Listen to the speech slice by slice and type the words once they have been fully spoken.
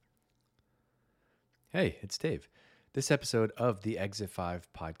Hey, it's Dave. This episode of the Exit 5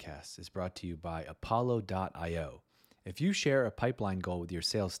 podcast is brought to you by Apollo.io. If you share a pipeline goal with your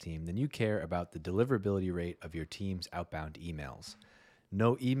sales team, then you care about the deliverability rate of your team's outbound emails.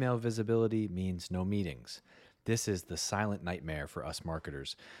 No email visibility means no meetings. This is the silent nightmare for us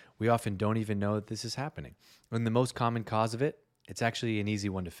marketers. We often don't even know that this is happening. And the most common cause of it, it's actually an easy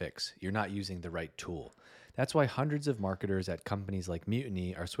one to fix. You're not using the right tool. That's why hundreds of marketers at companies like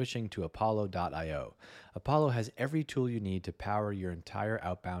Mutiny are switching to Apollo.io. Apollo has every tool you need to power your entire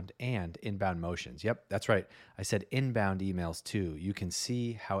outbound and inbound motions. Yep, that's right. I said inbound emails too. You can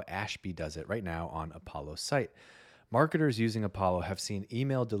see how Ashby does it right now on Apollo's site. Marketers using Apollo have seen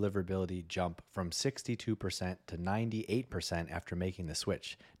email deliverability jump from 62% to 98% after making the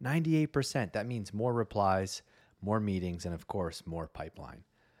switch. 98%, that means more replies, more meetings, and of course, more pipeline.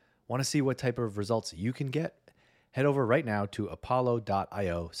 Want to see what type of results you can get? Head over right now to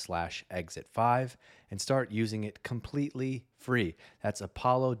apollo.io/exit5 and start using it completely free. That's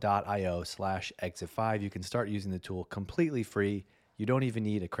apollo.io/exit5. You can start using the tool completely free. You don't even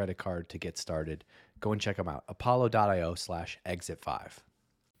need a credit card to get started. Go and check them out. apollo.io/exit5.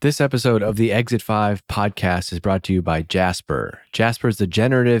 This episode of the Exit 5 podcast is brought to you by Jasper. Jasper is the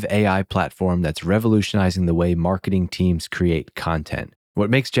generative AI platform that's revolutionizing the way marketing teams create content. What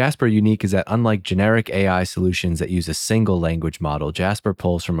makes Jasper unique is that unlike generic AI solutions that use a single language model, Jasper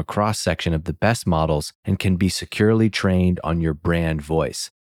pulls from a cross-section of the best models and can be securely trained on your brand voice.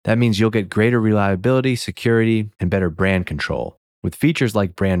 That means you'll get greater reliability, security, and better brand control. With features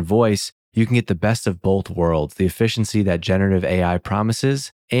like brand voice, you can get the best of both worlds, the efficiency that generative AI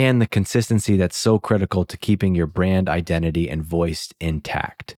promises and the consistency that's so critical to keeping your brand identity and voice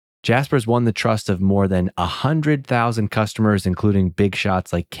intact. Jasper's won the trust of more than 100,000 customers, including big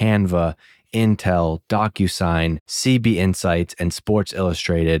shots like Canva, Intel, DocuSign, CB Insights, and Sports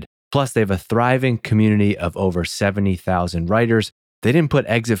Illustrated. Plus, they have a thriving community of over 70,000 writers. They didn't put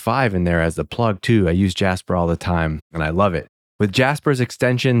Exit 5 in there as the plug, too. I use Jasper all the time, and I love it. With Jasper's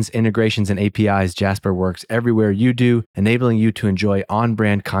extensions, integrations, and APIs, Jasper works everywhere you do, enabling you to enjoy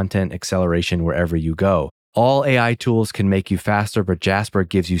on-brand content acceleration wherever you go. All AI tools can make you faster, but Jasper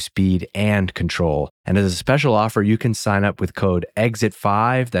gives you speed and control. And as a special offer, you can sign up with code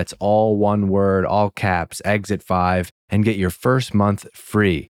EXIT5, that's all one word, all caps, EXIT5, and get your first month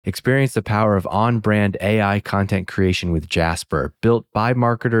free. Experience the power of on-brand AI content creation with Jasper, built by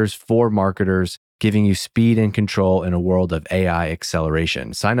marketers for marketers, giving you speed and control in a world of AI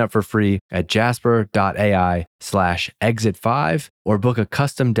acceleration. Sign up for free at jasper.ai/exit5 or book a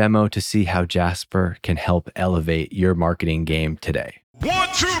custom demo to see how Jasper can help elevate your marketing game today. 1,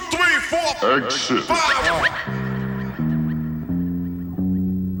 2, 3, 4, exit 5.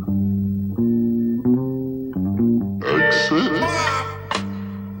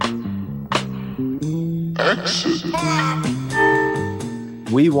 Exit.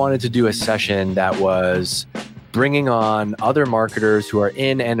 We wanted to do a session that was bringing on other marketers who are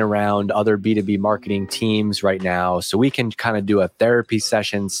in and around other B2B marketing teams right now, so we can kind of do a therapy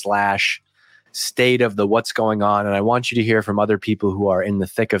session / state of the what's going on. And I want you to hear from other people who are in the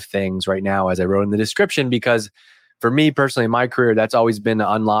thick of things right now, as I wrote in the description, because for me personally, in my career, that's always been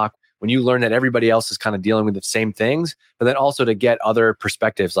the unlock. When you learn that everybody else is kind of dealing with the same things, but then also to get other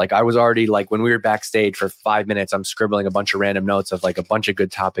perspectives. Like I was already when we were backstage for 5 minutes, I'm scribbling a bunch of random notes of a bunch of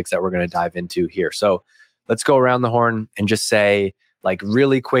good topics that we're going to dive into here. So let's go around the horn and just say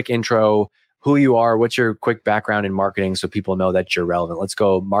really quick intro, who you are, what's your quick background in marketing so people know that you're relevant. Let's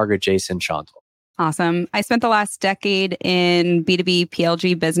go Margaret, Jason, Shauntle. Awesome. I spent the last decade in B2B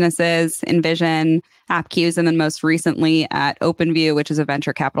PLG businesses, Envision, AppQs, and then most recently at OpenView, which is a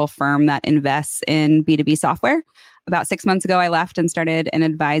venture capital firm that invests in B2B software. About 6 months ago, I left and started an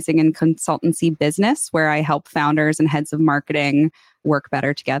advising and consultancy business where I help founders and heads of marketing work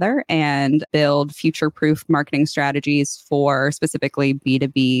better together and build future-proof marketing strategies for specifically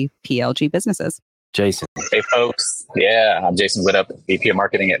B2B PLG businesses. Jason. Hey, folks. Yeah, I'm Jason Widup, VP of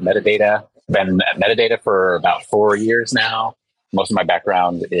Marketing at Metadata. Been at Metadata for about 4 years now. Most of my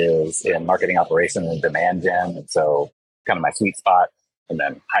background is in marketing operations and demand gen. And so kind of my sweet spot, and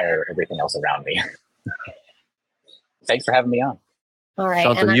then hire everything else around me. Thanks for having me on. All right.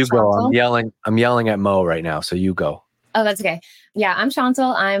 Shauntle, and you go. Shauntle. I'm yelling at Mo right now, so you go. Oh, that's okay. Yeah, I'm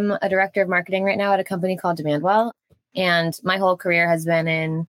Shauntle. I'm a director of marketing right now at a company called Demandwell. And my whole career has been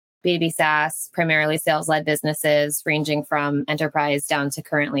in B2B SaaS, primarily sales-led businesses, ranging from enterprise down to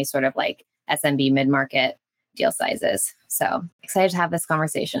currently sort of SMB mid-market deal sizes. So excited to have this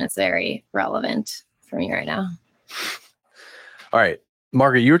conversation. It's very relevant for me right now. All right.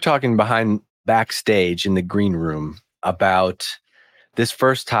 Margaret, you were talking backstage in the green room about this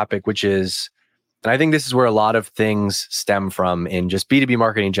first topic, which is And I think this is where a lot of things stem from in just B2B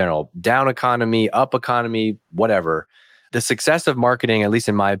marketing in general, down economy, up economy, whatever. The success of marketing, at least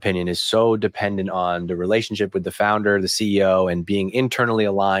in my opinion, is so dependent on the relationship with the founder, the CEO, and being internally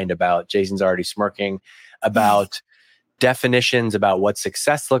aligned about, Jason's already smirking, about definitions about what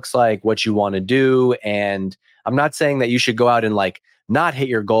success looks like, what you want to do. And I'm not saying that you should go out and like not hit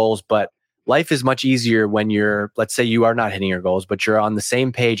your goals, but life is much easier when you're, let's say you are not hitting your goals, but you're on the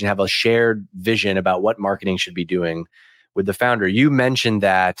same page and have a shared vision about what marketing should be doing with the founder. You mentioned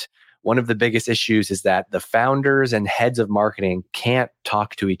that one of the biggest issues is that the founders and heads of marketing can't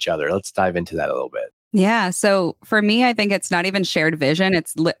talk to each other. Let's dive into that a little bit. Yeah. So for me, I think it's not even shared vision.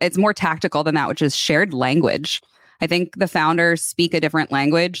 It's more tactical than that, which is shared language. I think the founders speak a different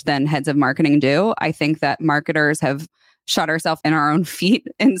language than heads of marketing do. I think that marketers have shot ourselves in our own feet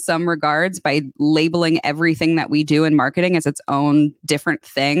in some regards by labeling everything that we do in marketing as its own different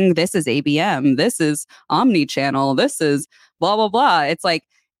thing. This is ABM. This is omni-channel. This is blah, blah, blah. It's like,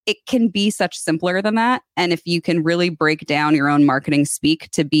 it can be such simpler than that. And if you can really break down your own marketing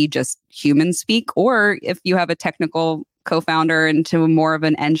speak to be just human speak, or if you have a technical co-founder into more of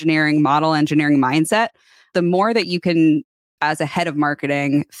an model engineering mindset, the more that you can, as a head of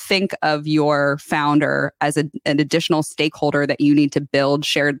marketing, think of your founder as an additional stakeholder that you need to build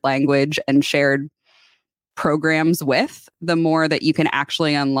shared language and shared programs with, the more that you can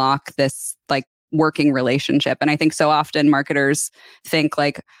actually unlock this like working relationship. And I think so often marketers think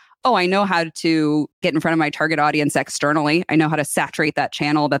like, oh, I know how to get in front of my target audience externally. I know how to saturate that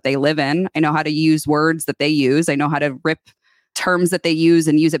channel that they live in. I know how to use words that they use. I know how to rip terms that they use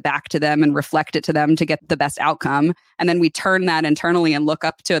and use it back to them and reflect it to them to get the best outcome. And then we turn that internally and look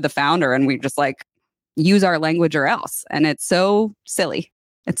up to the founder and we just like use our language or else. And it's so silly.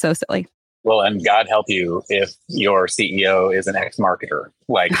 It's so silly. Well, and God help you if your CEO is an ex-marketer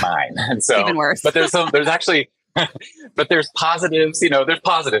like mine. And so, even worse. But there's actually, but there's positives, there's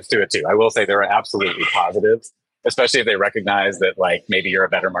positives to it too. I will say there are absolutely positives, especially if they recognize that like maybe you're a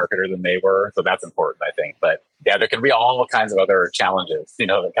better marketer than they were. So that's important, I think. But yeah, there can be all kinds of other challenges,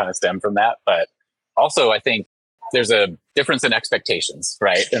 that kind of stem from that. But also I think there's a difference in expectations,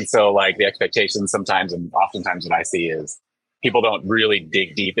 right? And so like the expectations sometimes and oftentimes what I see is people don't really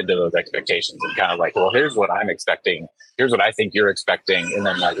dig deep into those expectations and kind of like, well, here's what I'm expecting. Here's what I think you're expecting. And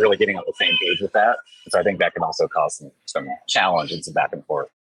then like really getting on the same page with that. So I think that can also cause some challenge and some back and forth.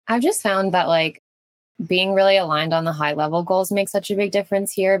 I've just found that like being really aligned on the high level goals makes such a big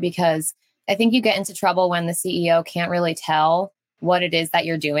difference here, because I think you get into trouble when the CEO can't really tell what it is that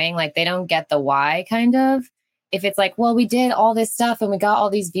you're doing. Like they don't get the why kind of. If it's like, well, we did all this stuff and we got all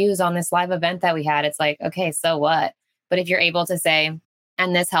these views on this live event that we had, it's like, okay, so what? But if you're able to say,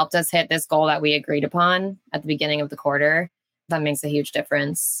 and this helped us hit this goal that we agreed upon at the beginning of the quarter, that makes a huge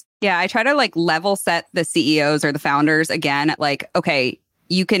difference. Yeah, I try to like level set the CEOs or the founders again at like, okay,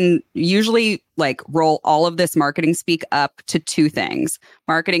 you can usually like roll all of this marketing speak up to two things.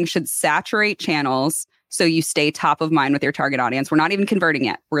 Marketing should saturate channels so you stay top of mind with your target audience. We're not even converting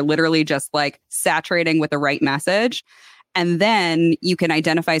yet. We're literally just like saturating with the right message. And then you can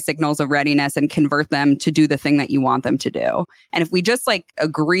identify signals of readiness and convert them to do the thing that you want them to do. And if we just like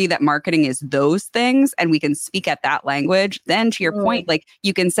agree that marketing is those things and we can speak at that language, then to your point, like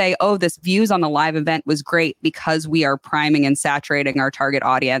you can say, oh, this views on the live event was great because we are priming and saturating our target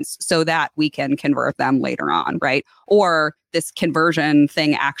audience so that we can convert them later on, right? Or this conversion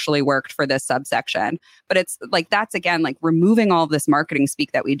thing actually worked for this subsection. But it's like, that's again, like removing all of this marketing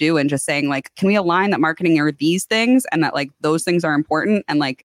speak that we do and just saying like, can we align that marketing are these things and that like those things are important? And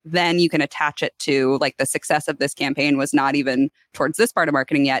like, then you can attach it to like the success of this campaign was not even towards this part of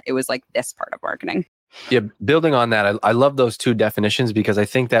marketing yet. It was like this part of marketing. Yeah. Building on that, I love those two definitions because I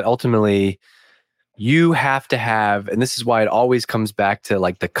think that ultimately you have to have, and this is why it always comes back to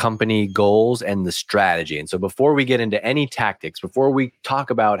like the company goals and the strategy. And so before we get into any tactics, before we talk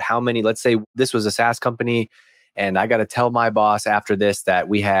about how many, let's say this was a SaaS company and I got to tell my boss after this that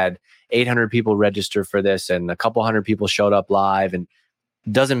we had 800 people register for this and a couple hundred people showed up live, and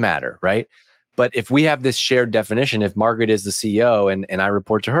doesn't matter, right? But if we have this shared definition, if Margaret is the CEO and I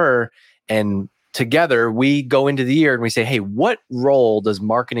report to her, and together we go into the year and we say, hey, what role does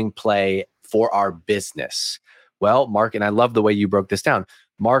marketing play for our business? Well, and I love the way you broke this down.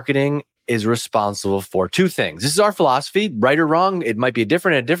 Marketing is responsible for two things. This is our philosophy, right or wrong. It might be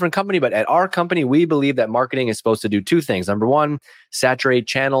different at a different company, but at our company, we believe that marketing is supposed to do two things. Number one, saturate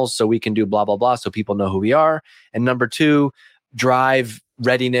channels so we can do blah, blah, blah, so people know who we are. And number two, drive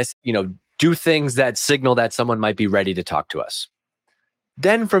readiness, do things that signal that someone might be ready to talk to us.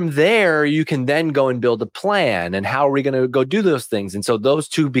 Then from there, you can then go and build a plan and how are we going to go do those things? And so those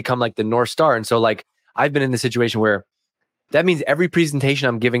two become like the North Star. And so like I've been in the situation where that means every presentation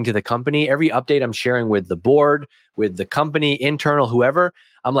I'm giving to the company, every update I'm sharing with the board, with the company, internal, whoever,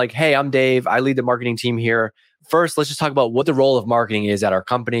 I'm like, hey, I'm Dave. I lead the marketing team here. First, let's just talk about what the role of marketing is at our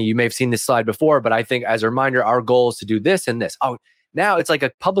company. You may have seen this slide before, but I think as a reminder, our goal is to do this and this. Oh, now it's like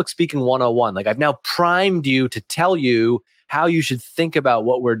a public speaking 101. Like I've now primed you to tell you how you should think about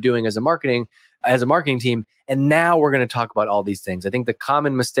what we're doing as a marketing team. And now we're going to talk about all these things. I think the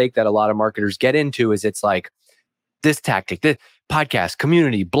common mistake that a lot of marketers get into is it's like this tactic, this podcast,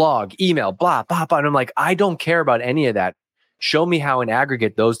 community, blog, email, blah, blah, blah. And I'm like, I don't care about any of that. Show me how in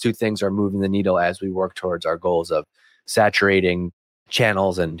aggregate those two things are moving the needle as we work towards our goals of saturating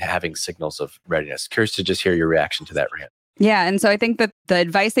channels and having signals of readiness. Curious to just hear your reaction to that, Rand. Yeah. And so I think that the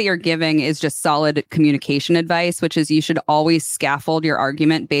advice that you're giving is just solid communication advice, which is you should always scaffold your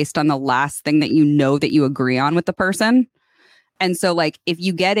argument based on the last thing that you know that you agree on with the person. And so like if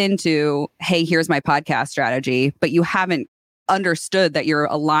you get into, hey, here's my podcast strategy, but you haven't understood that you're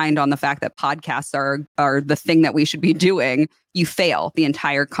aligned on the fact that podcasts are the thing that we should be doing, you fail the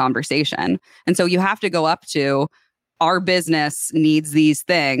entire conversation. And so you have to go up to our business needs these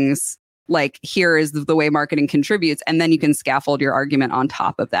things. Like here is the way marketing contributes. And then you can scaffold your argument on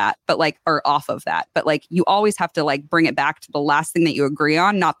top of that, but like, or off of that. But like, you always have to like bring it back to the last thing that you agree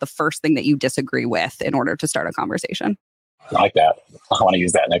on, not the first thing that you disagree with in order to start a conversation. I like that. I want to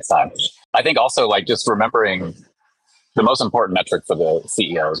use that next time. I think also like just remembering the most important metric for the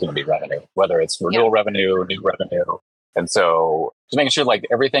CEO is going to be revenue, whether it's renewal revenue, new revenue. And so just making sure like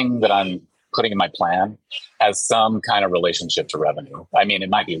everything that I'm putting in my plan has some kind of relationship to revenue. I mean, it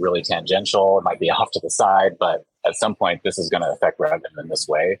might be really tangential. It might be off to the side, but at some point, this is going to affect revenue in this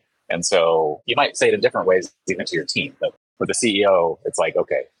way. And so you might say it in different ways, even to your team. But for the CEO, it's like,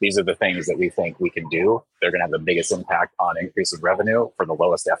 okay, these are the things that we think we can do. They're going to have the biggest impact on increasing revenue for the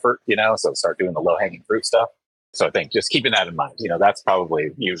lowest effort, so start doing the low hanging fruit stuff. So I think just keeping that in mind, that's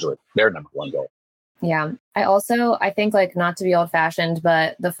probably usually their number one goal. Yeah. I think like not to be old fashioned,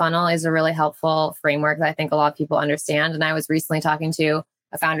 but the funnel is a really helpful framework that I think a lot of people understand. And I was recently talking to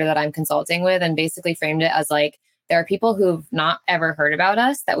a founder that I'm consulting with and basically framed it as like, there are people who've not ever heard about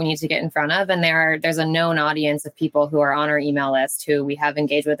us that we need to get in front of. And there's a known audience of people who are on our email list who we have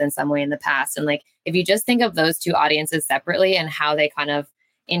engaged with in some way in the past. And like, if you just think of those two audiences separately and how they kind of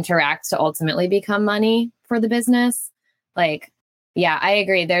interact to ultimately become money for the business, like, yeah, I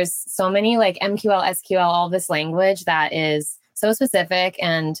agree. There's so many like MQL, SQL, all this language that is so specific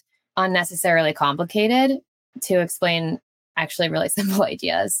and unnecessarily complicated to explain actually really simple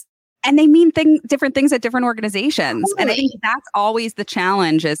ideas. And they mean different things at different organizations. Totally. And I think that's always the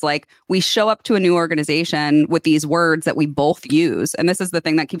challenge is like we show up to a new organization with these words that we both use. And this is the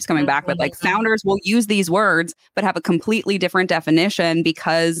thing that keeps coming back with like founders will use these words, but have a completely different definition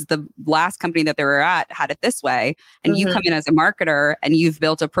because the last company that they were at had it this way. And you come in as a marketer and you've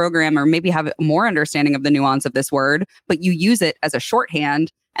built a program or maybe have more understanding of the nuance of this word, but you use it as a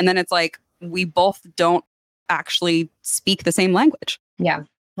shorthand. And then it's like we both don't actually speak the same language. Yeah.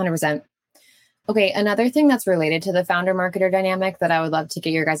 100%. Okay, another thing that's related to the founder marketer dynamic that I would love to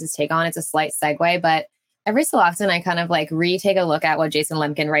get your guys' take on, it's a slight segue, but every so often I kind of like retake a look at what Jason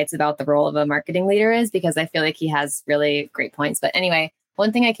Lemkin writes about the role of a marketing leader is because I feel like he has really great points. But anyway,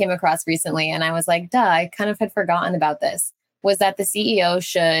 one thing I came across recently and I was like, I kind of had forgotten about this, was that the CEO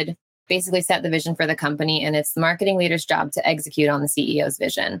should basically set the vision for the company and it's the marketing leader's job to execute on the CEO's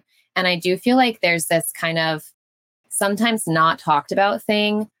vision. And I do feel like there's this kind of sometimes not talked about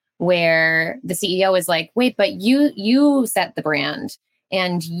thing where the CEO is like, wait, but you set the brand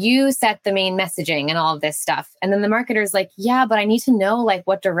and you set the main messaging and all of this stuff. And then the marketer is like, yeah, but I need to know like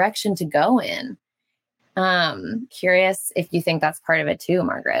what direction to go in. Curious if you think that's part of it too,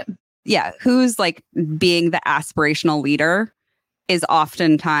 Margaret. Yeah. Who's like being the aspirational leader is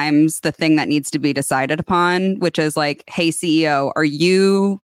oftentimes the thing that needs to be decided upon, which is like, hey, CEO, are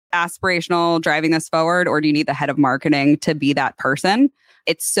you aspirational driving this forward, or do you need the head of marketing to be that person?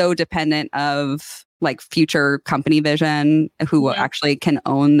 It's so dependent of like future company vision, who actually can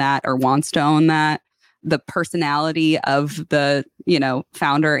own that or wants to own that, the personality of the,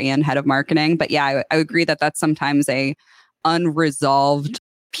 founder and head of marketing. But yeah, I agree that that's sometimes a unresolved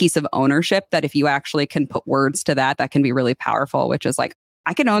piece of ownership that if you actually can put words to that, that can be really powerful, which is like,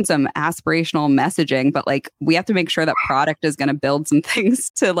 I can own some aspirational messaging, but like we have to make sure that product is going to build some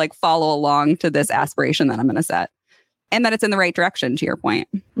things to like follow along to this aspiration that I'm going to set and that it's in the right direction, to your point.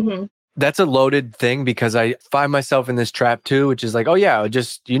 Mm-hmm. That's a loaded thing because I find myself in this trap too, which is like, oh yeah,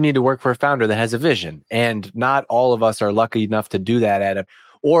 you need to work for a founder that has a vision. And not all of us are lucky enough to do that at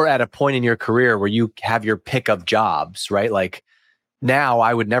a point in your career where you have your pick of jobs, right? Like now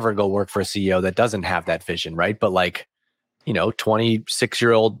I would never go work for a CEO that doesn't have that vision, right? But like,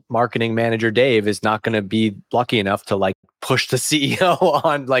 26-year-old marketing manager Dave is not going to be lucky enough to like push the CEO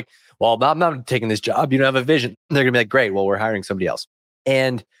on like, well, I'm not taking this job. You don't have a vision. They're going to be like, great, well, we're hiring somebody else.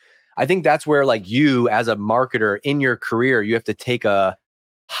 And I think that's where like you as a marketer in your career, you have to take a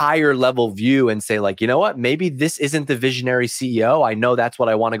higher level view and say like, you know what, maybe this isn't the visionary CEO. I know that's what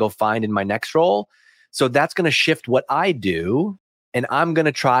I want to go find in my next role. So that's going to shift what I do. And I'm going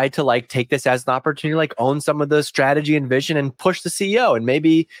to try to like take this as an opportunity, like own some of the strategy and vision and push the CEO. And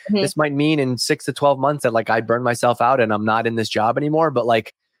maybe this might mean in 6 to 12 months that like I burn myself out and I'm not in this job anymore. But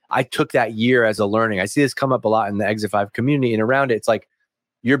like I took that year as a learning. I see this come up a lot in the Exit 5 community and around it. It's like,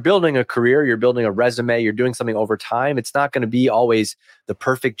 you're building a career, you're building a resume, you're doing something over time. It's not going to be always the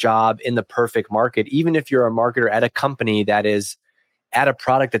perfect job in the perfect market. Even if you're a marketer at a company that is at a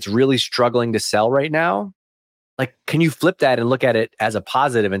product that's really struggling to sell right now, like, can you flip that and look at it as a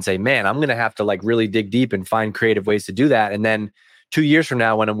positive and say, man, I'm going to have to like really dig deep and find creative ways to do that. And then 2 years from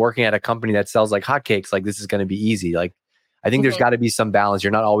now, when I'm working at a company that sells like hotcakes, like this is going to be easy. Like, I think there's got to be some balance. You're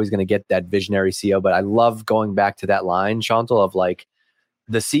not always going to get that visionary CEO, but I love going back to that line, Shauntle, of like,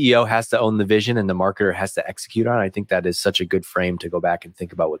 the CEO has to own the vision and the marketer has to execute on it. I think that is such a good frame to go back and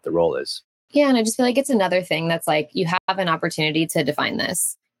think about what the role is. Yeah. And I just feel like it's another thing that's like, you have an opportunity to define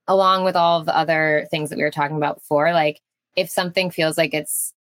this along with all of the other things that we were talking about before. Like if something feels like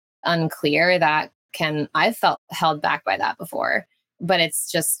it's unclear, I've felt held back by that before, but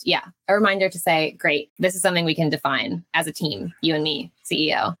it's just, a reminder to say, great, this is something we can define as a team, you and me,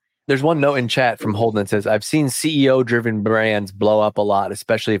 CEO. There's one note in chat from Holden that says, I've seen CEO-driven brands blow up a lot,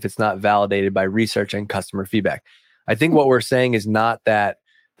 especially if it's not validated by research and customer feedback. I think what we're saying is not that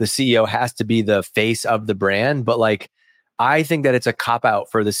the CEO has to be the face of the brand, but like, I think that it's a cop-out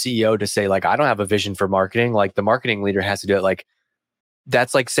for the CEO to say, like, I don't have a vision for marketing. Like, the marketing leader has to do it. Like,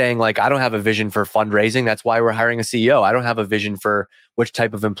 that's like saying, like, I don't have a vision for fundraising. That's why we're hiring a CEO. I don't have a vision for which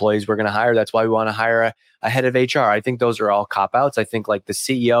type of employees we're going to hire. That's why we want to hire a head of HR. I think those are all cop-outs. I think like the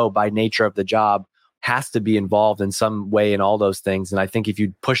CEO by nature of the job has to be involved in some way in all those things. And I think if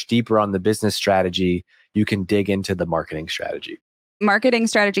you push deeper on the business strategy, you can dig into the marketing strategy. Marketing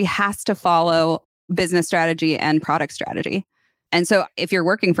strategy has to follow business strategy and product strategy. And so if you're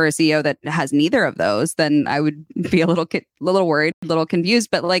working for a CEO that has neither of those, then I would be a little worried, a little confused,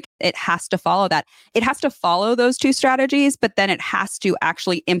 but like it has to follow that. It has to follow those two strategies, but then it has to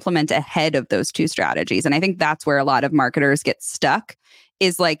actually implement ahead of those two strategies. And I think that's where a lot of marketers get stuck,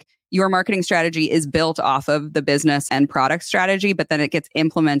 is like your marketing strategy is built off of the business and product strategy, but then it gets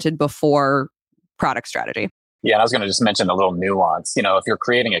implemented before product strategy. Yeah, I was going to just mention a little nuance. If you're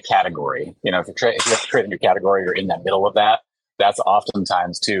creating a category, if you're creating a category, you're in the middle of that. That's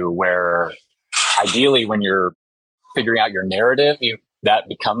oftentimes too where ideally when you're figuring out your narrative, that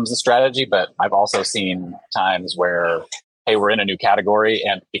becomes a strategy. But I've also seen times where, hey, we're in a new category,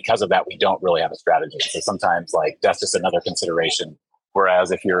 and because of that, we don't really have a strategy. So sometimes like that's just another consideration.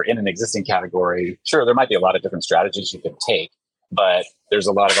 Whereas if you're in an existing category, sure, there might be a lot of different strategies you can take, but there's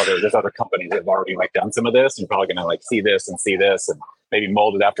other companies that have already like done some of this. You're probably going to like see this and maybe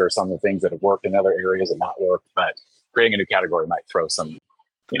mold it after some of the things that have worked in other areas and not worked. But creating a new category might throw some,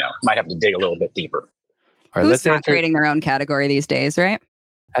 might have to dig a little bit deeper. All right, Who's not creating their own category these days, right?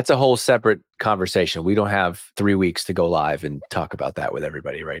 That's a whole separate conversation. We don't have 3 weeks to go live and talk about that with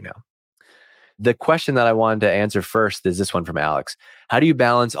everybody right now. The question that I wanted to answer first is this one from Alex. How do you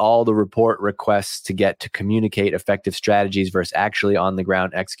balance all the report requests to get to communicate effective strategies versus actually on the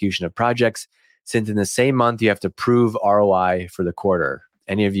ground execution of projects, since in the same month you have to prove ROI for the quarter?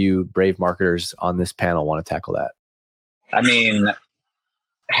 Any of you brave marketers on this panel want to tackle that? I mean,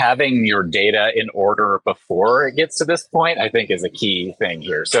 having your data in order before it gets to this point, I think is a key thing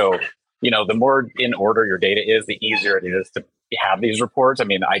here. So, the more in order your data is, the easier it is to have these reports. I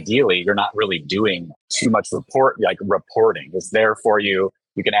mean, ideally, you're not really doing too much reporting. It's there for you.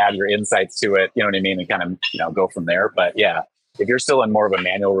 You can add your insights to it, you know what I mean? And kind of, go from there. But yeah, if you're still in more of a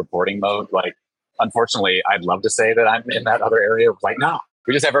manual reporting mode, like, unfortunately, I'd love to say that I'm in that other area. Like, no,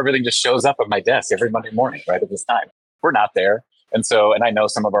 we just have everything just shows up at my desk every Monday morning, right at this time. We're not there. And I know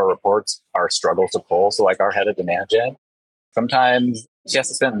some of our reports are struggles to pull. So like our head of demand gen, sometimes she has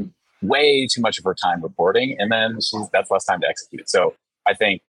to spend way too much of her time reporting, and then that's less time to execute. So I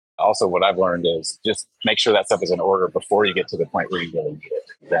think also what I've learned is just make sure that stuff is in order before you get to the point where you really need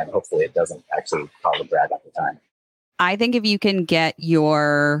it. Then hopefully it doesn't actually cause a drag on the time. I think if you can get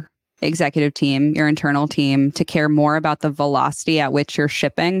your executive team, your internal team, to care more about the velocity at which you're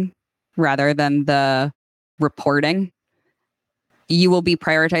shipping rather than the reporting, you will be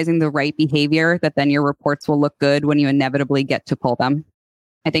prioritizing the right behavior that then your reports will look good when you inevitably get to pull them.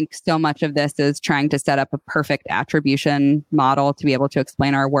 I think so much of this is trying to set up a perfect attribution model to be able to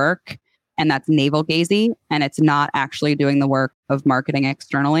explain our work. And that's navel gazing, and it's not actually doing the work of marketing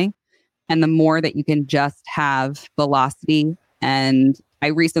externally. And the more that you can just have velocity, and I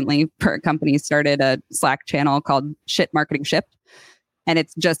recently, for a company, started a Slack channel called Shit Marketing Shipped. And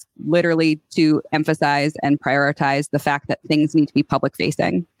it's just literally to emphasize and prioritize the fact that things need to be public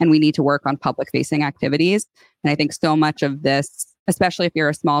facing, and we need to work on public facing activities. And I think so much of this, especially if you're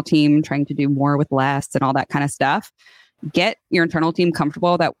a small team trying to do more with less and all that kind of stuff, get your internal team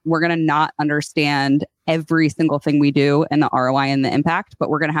comfortable that we're going to not understand every single thing we do and the ROI and the impact, but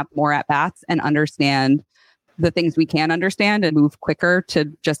we're going to have more at bats and understand the things we can understand and move quicker to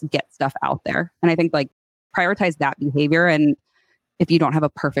just get stuff out there. And I think like prioritize that behavior. And if you don't have a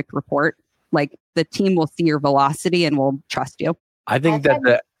perfect report, like the team will see your velocity and will trust you. I think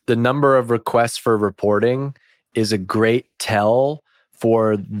that the number of requests for reporting is a great tell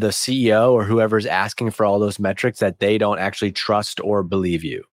for the CEO or whoever's asking for all those metrics that they don't actually trust or believe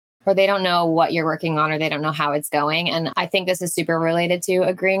you. Or they don't know what you're working on, or they don't know how it's going. And I think this is super related to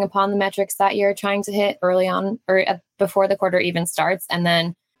agreeing upon the metrics that you're trying to hit early on or before the quarter even starts. And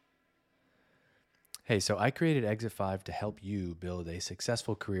then Hey, so I created Exit 5 to help you build a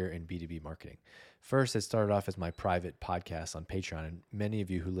successful career in B2B marketing. First, it started off as my private podcast on Patreon, and many of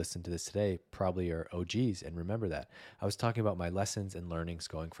you who listen to this today probably are OGs and remember that. I was talking about my lessons and learnings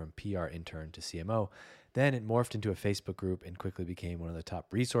going from PR intern to CMO. Then it morphed into a Facebook group and quickly became one of the top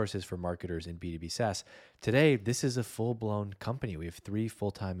resources for marketers in B2B SaaS. Today, this is a full-blown company. We have 3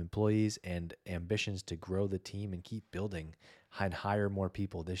 full-time employees and ambitions to grow the team and keep building and hire more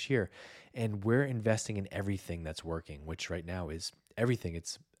people this year. And we're investing in everything that's working, which right now is everything.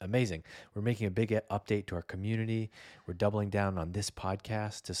 It's amazing. We're making a big update to our community. We're doubling down on this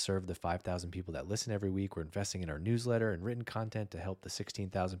podcast to serve the 5,000 people that listen every week. We're investing in our newsletter and written content to help the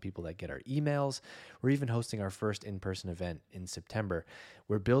 16,000 people that get our emails. We're even hosting our first in-person event in September.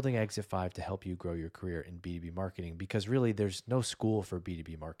 We're building Exit 5 to help you grow your career in B2B marketing, because really there's no school for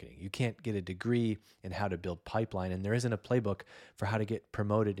B2B marketing. You can't get a degree in how to build pipeline, and there isn't a playbook for how to get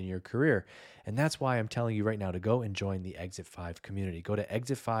promoted in your career. And that's why I'm telling you right now to go and join the Exit 5 community. Go to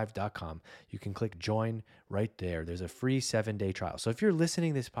exit5.com. You can click join right there. There's a free 7-day trial. So if you're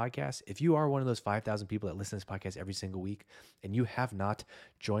listening to this podcast, if you are one of those 5,000 people that listen to this podcast every single week and you have not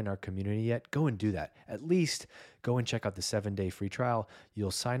joined our community yet, go and do that. At least go and check out the 7-day free trial.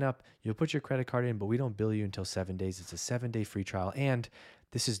 You'll sign up, you'll put your credit card in, but we don't bill you until 7 days. It's a 7-day free trial. And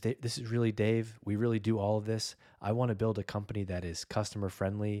this is really Dave. We really do all of this. I want to build a company that is customer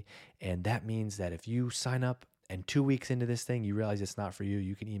friendly. And that means that if you sign up and 2 weeks into this thing, you realize it's not for you,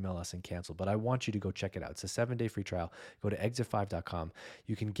 you can email us and cancel. But I want you to go check it out. It's a 7-day free trial. Go to exit5.com.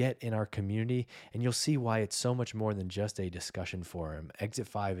 You can get in our community and you'll see why it's so much more than just a discussion forum. Exit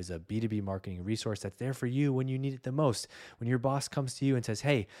 5 is a B2B marketing resource that's there for you when you need it the most. When your boss comes to you and says,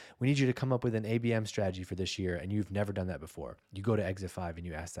 hey, we need you to come up with an ABM strategy for this year, and you've never done that before, you go to Exit 5 and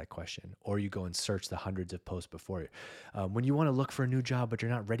you ask that question, or you go and search the hundreds of posts before you. When you want to look for a new job, but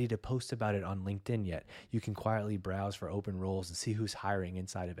you're not ready to post about it on LinkedIn yet, you can quietly browse for open roles and see who's hiring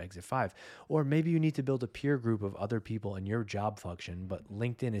inside of Exit 5. Or maybe you need to build a peer group of other people in your job function, but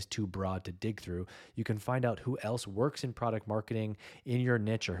LinkedIn is too broad to dig through. You can find out who else works in product marketing in your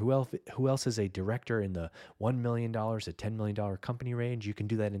niche, or who else is a director in the $1 million to $10 million company range. You can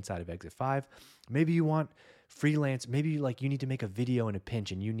do that inside of Exit 5. Maybe you want freelance, maybe you need to make a video in a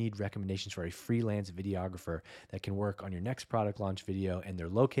pinch and you need recommendations for a freelance videographer that can work on your next product launch video, and they're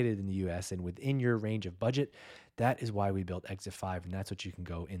located in the US and within your range of budget. That is why we built Exit 5, and that's what you can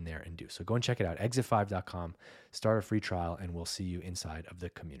go in there and do. So go and check it out, exit5.com, start a free trial, and we'll see you inside of the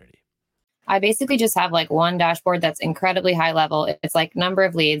community. I basically just have like one dashboard that's incredibly high level. It's like number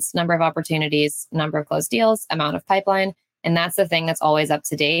of leads, number of opportunities, number of closed deals, amount of pipeline. And that's the thing that's always up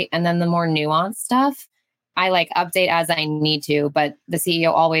to date. And then the more nuanced stuff, I like update as I need to, but the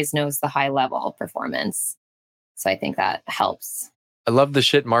CEO always knows the high level performance. So I think that helps. I love the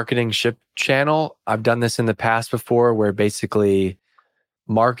Shit Marketing Ship channel. I've done this in the past before, where basically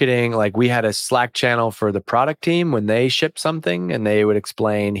marketing, like we had a Slack channel for the product team when they ship something, and they would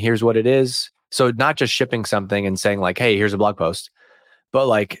explain, here's what it is. So not just shipping something and saying like, hey, here's a blog post, but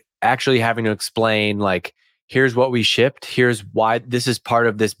like actually having to explain like, here's what we shipped. Here's why this is part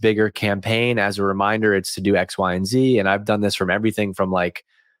of this bigger campaign. As a reminder, it's to do X, Y, and Z. And I've done this from everything from like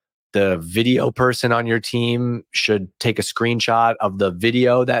the video person on your team should take a screenshot of the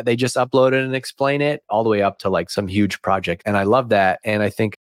video that they just uploaded and explain it, all the way up to like some huge project. And I love that. And I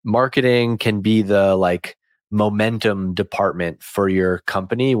think marketing can be the like momentum department for your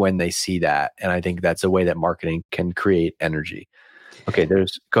company when they see that. And I think that's a way that marketing can create energy. Okay,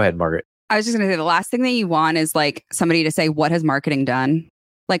 go ahead, Margaret. I was just going to say the last thing that you want is like somebody to say, what has marketing done?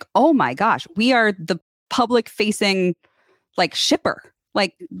 Like, oh my gosh, we are the public facing like shipper.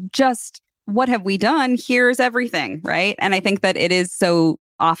 Like, just what have we done? Here's everything, right? And I think that it is so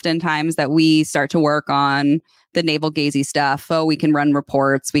oftentimes that we start to work on the navel gazy stuff. Oh, we can run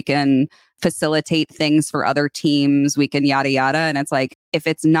reports, we can facilitate things for other teams, we can yada yada. And it's like, if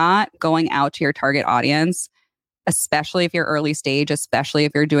it's not going out to your target audience, especially if you're early stage, especially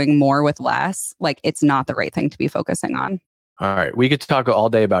if you're doing more with less, like it's not the right thing to be focusing on. All right. We could talk all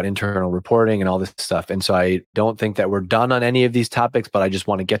day about internal reporting and all this stuff. And so I don't think that we're done on any of these topics, but I just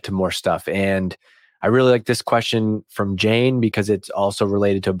want to get to more stuff. And I really like this question from Jane because it's also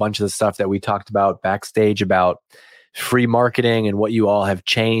related to a bunch of the stuff that we talked about backstage about free marketing and what you all have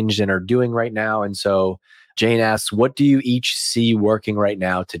changed and are doing right now. And so Jane asks, what do you each see working right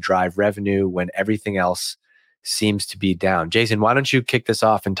now to drive revenue when everything else seems to be down? Jason, why don't you kick this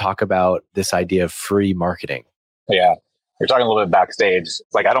off and talk about this idea of free marketing? Yeah. We're talking a little bit backstage.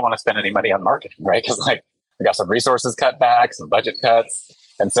 Like, I don't want to spend any money on marketing, right? Because like we got some resources cut back, some budget cuts.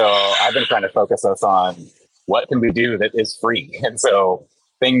 And so I've been trying to focus us on what can we do that is free. And so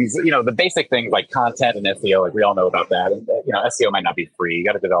things, the basic things like content and SEO, like we all know about that. And, SEO might not be free. You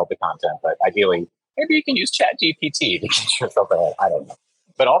got to develop the content, but ideally, maybe you can use ChatGPT to get yourself ahead. I don't know.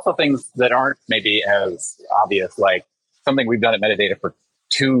 But also things that aren't maybe as obvious, like something we've done at Metadata for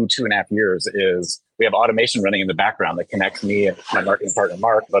 2.5 years is we have automation running in the background that connects me and my marketing partner,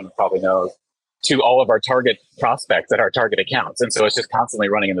 Mark, but probably knows, to all of our target prospects at our target accounts. And so it's just constantly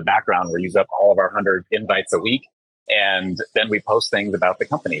running in the background. We use up all of our 100 invites a week. And then we post things about the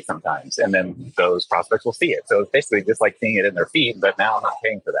company sometimes. And then those prospects will see it. So it's basically just like seeing it in their feed, but now I'm not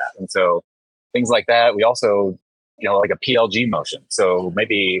paying for that. And so things like that. We also, like a PLG motion. So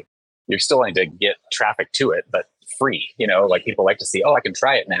maybe you're still wanting to get traffic to it, but free, like people like to see, oh, I can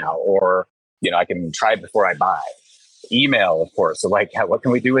try it now, or, I can try it before I buy. Email, of course. So like, what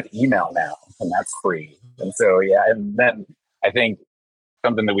can we do with email now? And that's free. And so, yeah. And then I think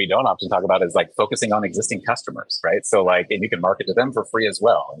something that we don't often talk about is like focusing on existing customers, right? So like, and you can market to them for free as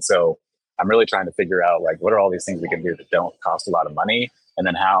well. And so I'm really trying to figure out like, what are all these things we can do that don't cost a lot of money? And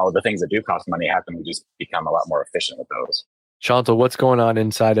then how the things that do cost money, how can we just become a lot more efficient with those? Shauntle, what's going on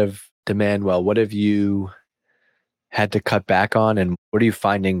inside of Demandwell? What have you had to cut back on, and what are you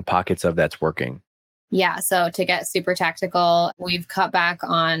finding pockets of that's working? Yeah. So to get super tactical, we've cut back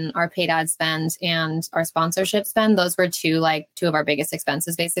on our paid ad spend and our sponsorship spend. Those were two of our biggest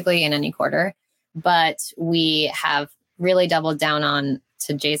expenses basically in any quarter. But we have really doubled down on,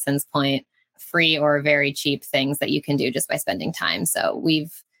 to Jason's point, free or very cheap things that you can do just by spending time. So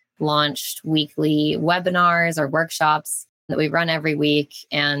we've launched weekly webinars or workshops that we run every week,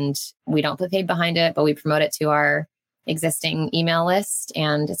 and we don't put paid behind it, but we promote it to our existing email list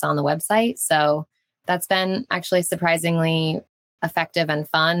and it's on the website. So that's been actually surprisingly effective and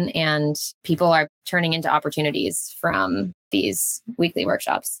fun. And people are turning into opportunities from these weekly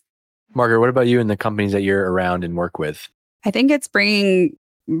workshops. Margaret, what about you and the companies that you're around and work with? I think it's bringing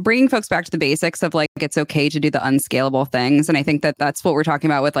folks back to the basics of like, it's okay to do the unscalable things. And I think that that's what we're talking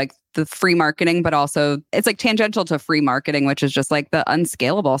about with like the free marketing, but also it's like tangential to free marketing, which is just like the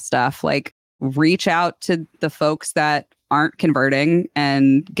unscalable stuff. Like reach out to the folks that aren't converting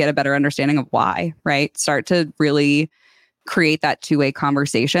and get a better understanding of why, right? Start to really create that two-way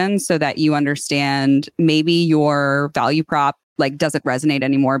conversation so that you understand maybe your value prop like doesn't resonate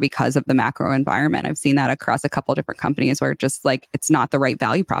anymore because of the macro environment. I've seen that across a couple of different companies where just like it's not the right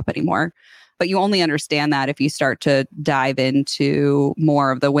value prop anymore. But you only understand that if you start to dive into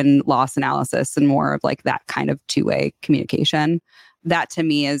more of the win-loss analysis and more of like that kind of two-way communication. That to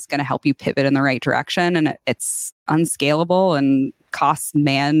me is going to help you pivot in the right direction. And it's unscalable and costs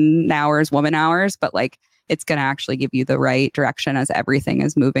man hours, woman hours, but like it's going to actually give you the right direction as everything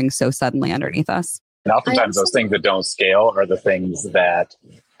is moving so suddenly underneath us. And oftentimes those things that don't scale are the things that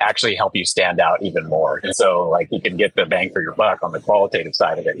actually help you stand out even more. And so like you can get the bang for your buck on the qualitative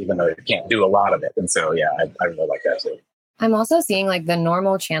side of it, even though you can't do a lot of it. And so, yeah, I really like that too. I'm also seeing like the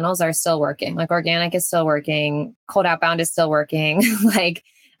normal channels are still working. Like organic is still working. Cold outbound is still working. Like,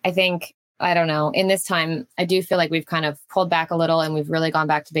 I think, I don't know, in this time, I do feel like we've kind of pulled back a little and we've really gone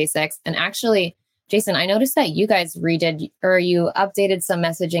back to basics. And actually, Jason, I noticed that you guys you updated some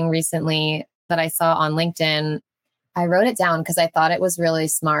messaging recently that I saw on LinkedIn. I wrote it down because I thought it was really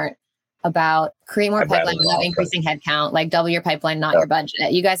smart. about create more I'd rather pipeline without not, increasing headcount, like double your pipeline, not your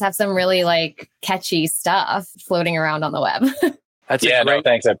budget. You guys have some really like catchy stuff floating around on the web. That's no,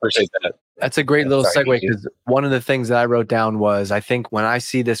 thanks. I appreciate that. That's a great little Sorry, segue, because one of the things that I wrote down was, I think when I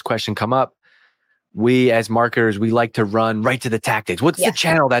see this question come up, we as marketers, we like to run right to the tactics. What's the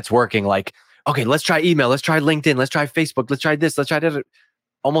channel that's working? Like, okay, let's try email, let's try LinkedIn, let's try Facebook, let's try this, let's try that.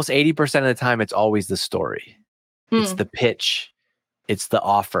 Almost 80% of the time, it's always the story. It's the pitch. It's the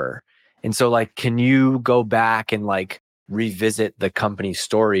offer. And so like, can you go back and like revisit the company's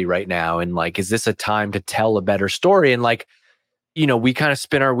story right now? And like, is this a time to tell a better story? And like, you know, we kind of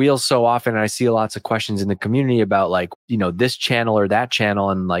spin our wheels so often. And I see lots of questions in the community about like, you know, this channel or that channel.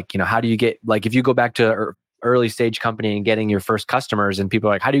 And like, you know, how do you get, like, if you go back to early stage company and getting your first customers, and people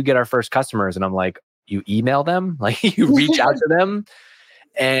are like, how do you get our first customers? And I'm like, you email them, like you reach out to them.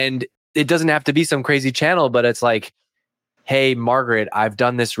 And it doesn't have to be some crazy channel, but it's like, hey, Margaret, I've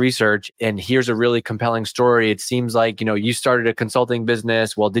done this research and here's a really compelling story. It seems like, you know, you started a consulting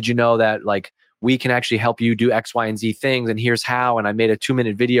business. Well, did you know that like we can actually help you do X, Y, and Z things? And here's how. And I made a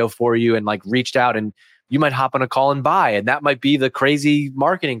 2-minute video for you and like reached out, and you might hop on a call and buy. And that might be the crazy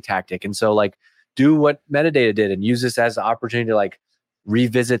marketing tactic. And so like do what Metadata did and use this as an opportunity to like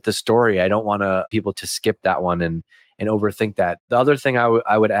revisit the story. I don't want people to skip that one and overthink that. The other thing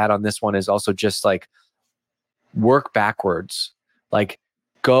I would add on this one is also just like, work backwards. Like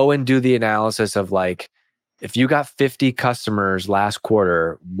go and do the analysis of like, if you got 50 customers last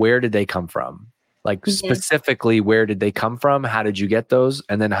quarter, where did they come from? Like specifically, where did they come from? How did you get those?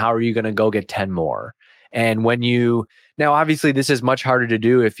 And then how are you going to go get 10 more? And now obviously this is much harder to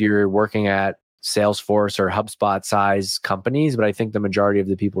do if you're working at Salesforce or HubSpot size companies, but I think the majority of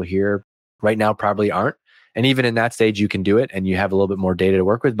the people here right now probably aren't. And even in that stage, you can do it and you have a little bit more data to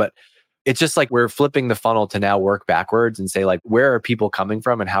work with. But it's just like we're flipping the funnel to now work backwards and say like, where are people coming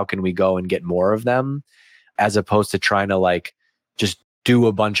from and how can we go and get more of them, as opposed to trying to like just do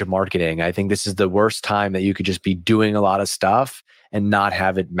a bunch of marketing. I think this is the worst time that you could just be doing a lot of stuff and not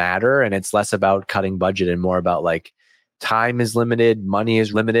have it matter. And it's less about cutting budget and more about like time is limited, money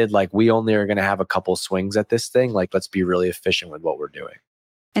is limited. Like we only are going to have a couple swings at this thing. Like let's be really efficient with what we're doing.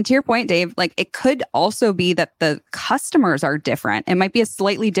 And to your point, Dave, like it could also be that the customers are different. It might be a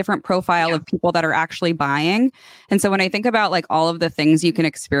slightly different profile of people that are actually buying. And so when I think about like all of the things you can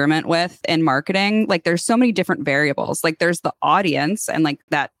experiment with in marketing, like there's so many different variables. Like there's the audience and like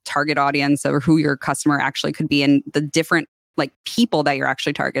that target audience or who your customer actually could be, and the different like people that you're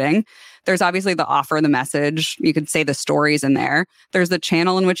actually targeting. There's obviously the offer, the message. You could say the stories in there. There's the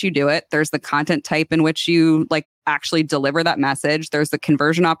channel in which you do it. There's the content type in which you like actually deliver that message. There's the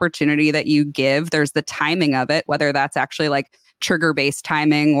conversion opportunity that you give. There's the timing of it, whether that's actually like trigger-based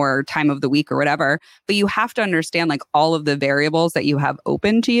timing or time of the week or whatever. But you have to understand like all of the variables that you have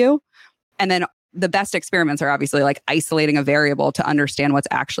open to you. And then the best experiments are obviously like isolating a variable to understand what's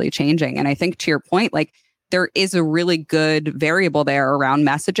actually changing. And I think to your point, like there is a really good variable there around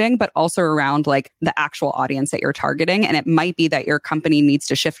messaging, but also around like the actual audience that you're targeting. And it might be that your company needs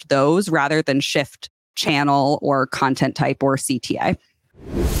to shift those rather than shift channel or content type or CTA.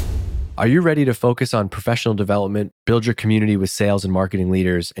 Are you ready to focus on professional development, build your community with sales and marketing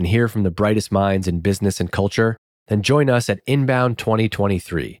leaders, and hear from the brightest minds in business and culture? Then join us at Inbound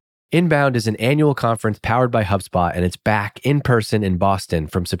 2023. Inbound is an annual conference powered by HubSpot, and it's back in person in Boston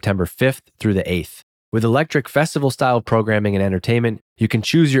from September 5th through the 8th. With electric festival-style programming and entertainment, you can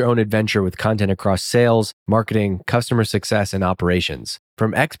choose your own adventure with content across sales, marketing, customer success, and operations.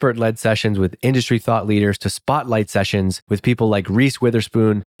 From expert-led sessions with industry thought leaders to spotlight sessions with people like Reese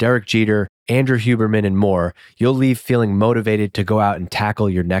Witherspoon, Derek Jeter, Andrew Huberman, and more, you'll leave feeling motivated to go out and tackle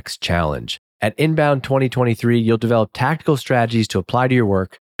your next challenge. At Inbound 2023, you'll develop tactical strategies to apply to your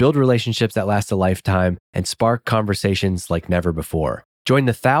work, build relationships that last a lifetime, and spark conversations like never before. Join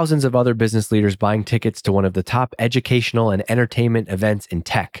the thousands of other business leaders buying tickets to one of the top educational and entertainment events in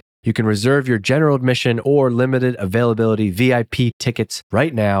tech. You can reserve your general admission or limited availability VIP tickets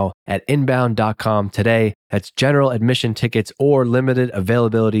right now at inbound.com today. That's general admission tickets or limited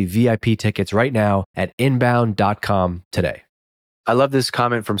availability VIP tickets right now at inbound.com today. I love this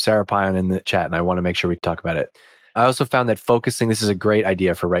comment from Sarah Pion in the chat, and I want to make sure we talk about it. I also found that focusing, this is a great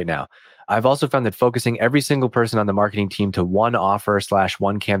idea for right now. I've also found that focusing every single person on the marketing team to one offer /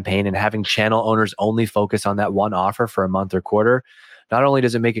 one campaign and having channel owners only focus on that one offer for a month or quarter, not only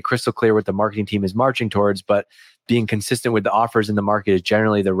does it make it crystal clear what the marketing team is marching towards, but being consistent with the offers in the market is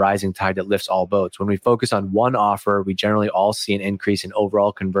generally the rising tide that lifts all boats. When we focus on one offer, we generally all see an increase in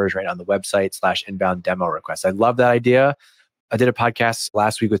overall conversion rate on the website / inbound demo requests. I love that idea. I did a podcast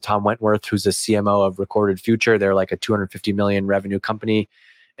last week with Tom Wentworth, who's the CMO of Recorded Future. They're like a $250 million revenue company.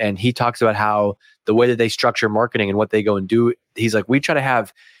 and he talks about how the way that they structure marketing and what they go and do, he's like, we try to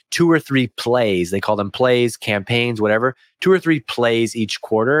have 2 or 3 plays. They call them plays, campaigns, whatever, 2 or 3 plays each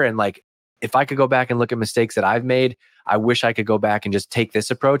quarter. And like, if I could go back and look at mistakes that I've made, I wish I could go back and just take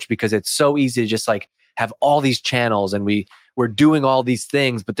this approach, because it's so easy to just like have all these channels and we're doing all these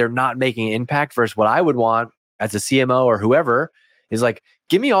things, but they're not making an impact. Versus what I would want as a CMO or whoever is like,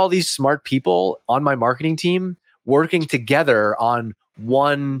 give me all these smart people on my marketing team working together on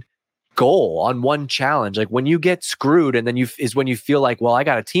one goal, on one challenge. Like when you get screwed, and then is when you feel like, well, I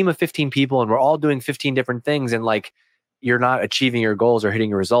got a team of 15 people and we're all doing 15 different things, and like you're not achieving your goals or hitting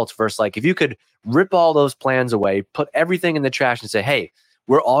your results. Versus like, if you could rip all those plans away, put everything in the trash and say, hey,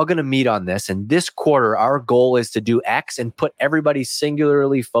 we're all going to meet on this. And this quarter, our goal is to do X, and put everybody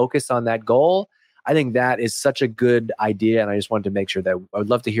singularly focused on that goal. I think that is such a good idea. And I just wanted to make sure that I would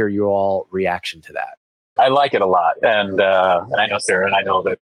love to hear your all reaction to that. I like it a lot. And I know Sarah, and I know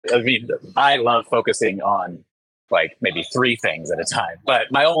that, I mean, I love focusing on like maybe 3 things at a time.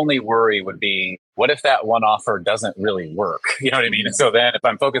 But my only worry would be, what if that one offer doesn't really work? You know what I mean? And so then if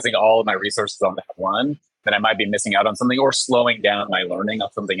I'm focusing all of my resources on that one, then I might be missing out on something or slowing down my learning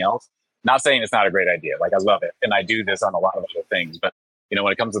of something else. Not saying it's not a great idea. Like I love it. And I do this on a lot of other things. But, you know,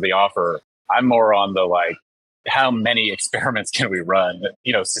 when it comes to the offer, I'm more on the like, how many experiments can we run,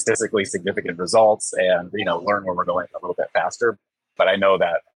 you know, statistically significant results, and, you know, learn where we're going a little bit faster. But I know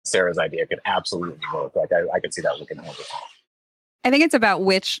that Sarah's idea could absolutely work. Like I could see that working all the time. I think it's about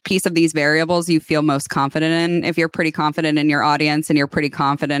which piece of these variables you feel most confident in. If you're pretty confident in your audience and you're pretty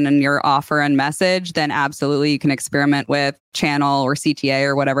confident in your offer and message, then absolutely you can experiment with channel or CTA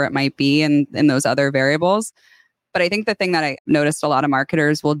or whatever it might be in those other variables. But I think the thing that I noticed a lot of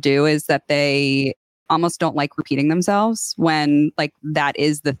marketers will do is that they almost don't like repeating themselves, when like that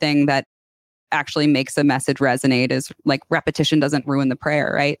is the thing that actually makes a message resonate, is like repetition doesn't ruin the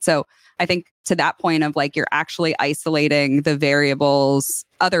prayer, right? So I think to that point of like, you're actually isolating the variables,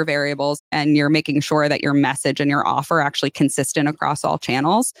 other variables, and you're making sure that your message and your offer are actually consistent across all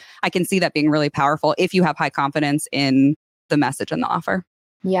channels. I can see that being really powerful if you have high confidence in the message and the offer.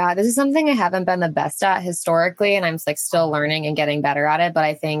 Yeah, this is something I haven't been the best at historically, and I'm like still learning and getting better at it. But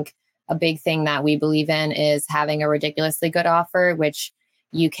I think a big thing that we believe in is having a ridiculously good offer, which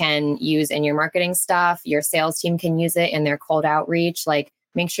you can use in your marketing stuff. Your sales team can use it in their cold outreach. Like,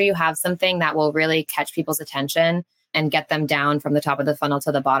 make sure you have something that will really catch people's attention and get them down from the top of the funnel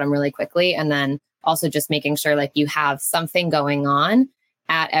to the bottom really quickly. And then also just making sure like you have something going on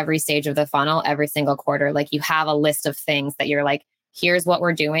at every stage of the funnel, every single quarter. Like you have a list of things that you're like, here's what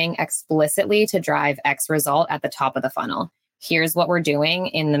we're doing explicitly to drive X result at the top of the funnel. Here's what we're doing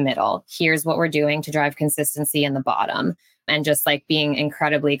in the middle. Here's what we're doing to drive consistency in the bottom. And just like being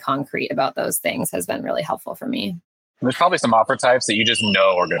incredibly concrete about those things has been really helpful for me. There's probably some offer types that you just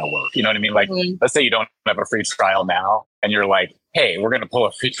know are going to work. You know what I mean? Like, let's say you don't have a free trial now, and you're like, hey, we're going to pull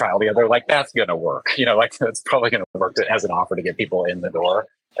a free trial together. Like, that's going to work. You know, like that's probably going to work as an offer to get people in the door.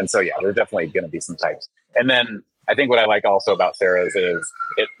 And so, yeah, there's definitely going to be some types. And then I think what I like also about Sarah's is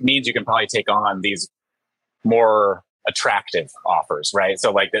it means you can probably take on these more attractive offers, right?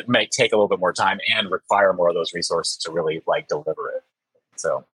 So like it might take a little bit more time and require more of those resources to really like deliver it.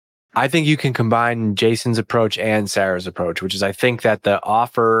 So I think you can combine Jason's approach and Sarah's approach, which is I think that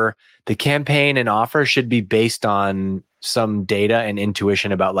the campaign and offer should be based on some data and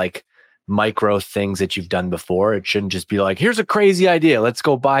intuition about like micro things that you've done before. It shouldn't just be like, here's a crazy idea. Let's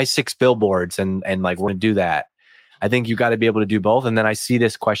go buy 6 billboards and like we're going to do that. I think you got to be able to do both. And then I see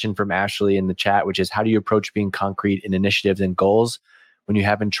this question from Ashley in the chat, which is how do you approach being concrete in initiatives and goals when you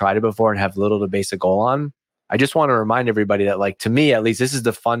haven't tried it before and have little to base a goal on? I just want to remind everybody that, like, to me, at least, this is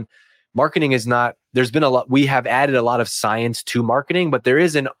the fun. Marketing is not, there's been a lot, we have added a lot of science to marketing, but there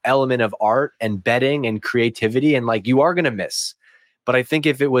is an element of art and betting and creativity. And like, you are going to miss. But I think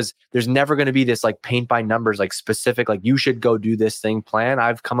if it was, there's never going to be this like paint by numbers, like specific, like you should go do this thing plan.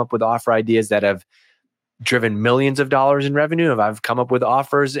 I've come up with offer ideas that have driven millions of dollars in revenue. I've come up with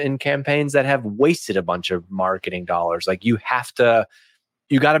offers in campaigns that have wasted a bunch of marketing dollars. Like you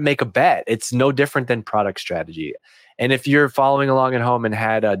got to make a bet. It's no different than product strategy. And if you're following along at home and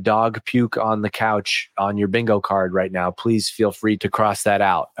had a dog puke on the couch on your bingo card right now, please feel free to cross that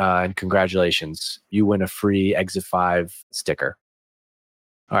out. And congratulations, you win a free Exit 5 sticker.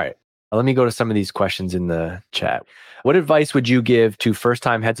 All right. Let me go to some of these questions in the chat. What advice would you give to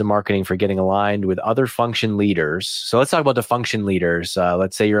first-time heads of marketing for getting aligned with other function leaders? So let's talk about the function leaders.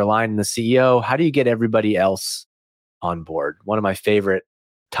 Let's say you're aligned in the CEO. How do you get everybody else on board? One of my favorite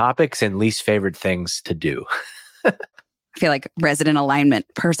topics and least favorite things to do. I feel like resident alignment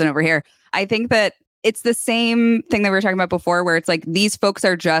person over here. I think that It's the same thing that we were talking about before, where it's like these folks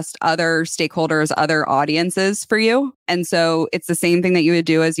are just other stakeholders, other audiences for you. And so it's the same thing that you would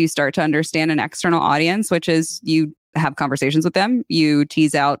do as you start to understand an external audience, which is you have conversations with them, you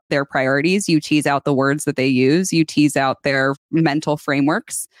tease out their priorities, you tease out the words that they use, you tease out their mental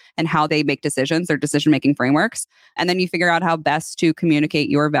frameworks and how they make decisions, their decision-making frameworks. And then you figure out how best to communicate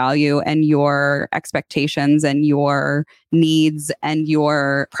your value and your expectations and your needs and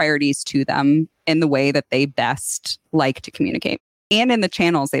your priorities to them in the way that they best like to communicate and in the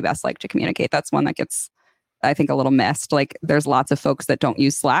channels they best like to communicate. That's one that gets, I think, a little missed. Like there's lots of folks that don't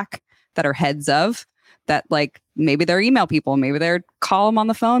use Slack that are heads of that, like maybe they're email people, maybe they're call them on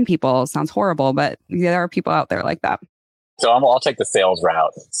the phone people. Sounds horrible, but there are people out there like that. So I'll take the sales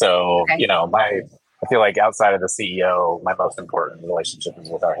route. So, Okay. I feel like outside of the CEO, my most important relationship is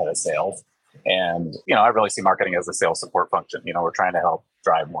with our head of sales. And, I really see marketing as a sales support function. We're trying to help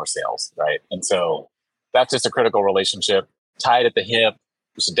drive more sales, right? And so that's just a critical relationship, tied at the hip.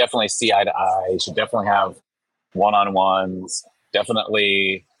 You should definitely see eye to eye. You should definitely have one-on-ones,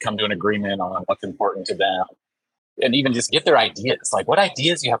 definitely come to an agreement on what's important to them. And even just get their ideas. Like, what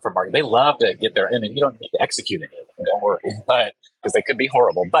ideas you have for marketing? They love to get their, and you don't need to execute any of them, don't worry, but because they could be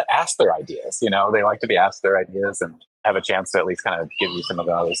horrible, but ask their ideas. They like to be asked their ideas and have a chance to at least kind of give you some of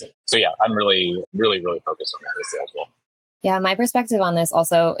those. So yeah, I'm really, really, really focused on that as sales role. Yeah, my perspective on this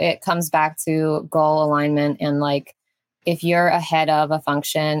also, it comes back to goal alignment. And like, if you're a head of a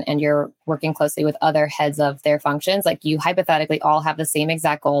function and you're working closely with other heads of their functions, like you hypothetically all have the same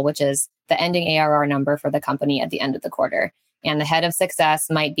exact goal, which is the ending ARR number for the company at the end of the quarter. And the head of success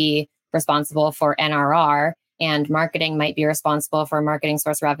might be responsible for NRR, and marketing might be responsible for marketing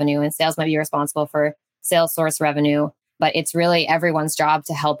source revenue, and sales might be responsible for sales source revenue. But it's really everyone's job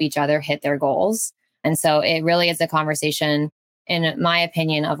to help each other hit their goals. And so it really is a conversation, in my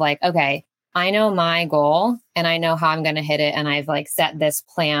opinion, of like, okay, I know my goal and I know how I'm going to hit it. And I've like set this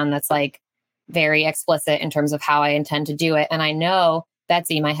plan that's like very explicit in terms of how I intend to do it. And I know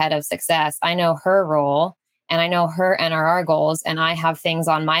Betsy, my head of success, I know her role and I know her NRR goals. And I have things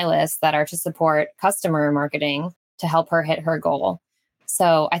on my list that are to support customer marketing to help her hit her goal.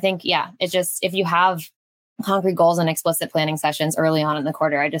 So I think, yeah, it's just, if you have concrete goals and explicit planning sessions early on in the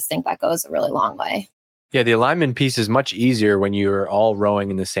quarter, I just think that goes a really long way. Yeah, the alignment piece is much easier when you're all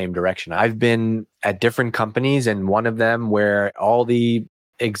rowing in the same direction. I've been at different companies, and one of them where all the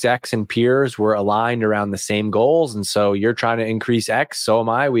execs and peers were aligned around the same goals. And so you're trying to increase X, so am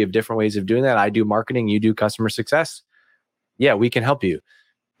I. We have different ways of doing that. I do marketing, you do customer success. Yeah, we can help you.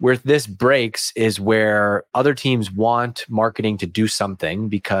 Where this breaks is where other teams want marketing to do something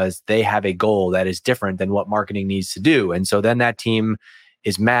because they have a goal that is different than what marketing needs to do. And so then that team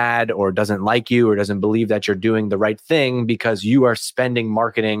is mad or doesn't like you or doesn't believe that you're doing the right thing because you are spending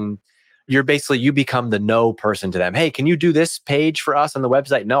marketing. You become the no person to them. Hey, can you do this page for us on the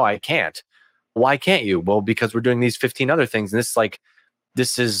website? No, I can't. Why can't you? Well, because we're doing these 15 other things. And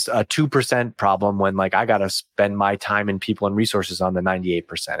this is a 2% problem when like I got to spend my time and people and resources on the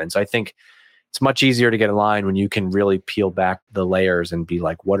 98%. And so I think it's much easier to get aligned when you can really peel back the layers and be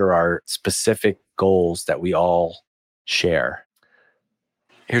like, what are our specific goals that we all share?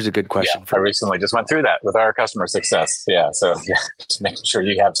 Here's a good question. I recently just went through that with our customer success. Yeah. So just making sure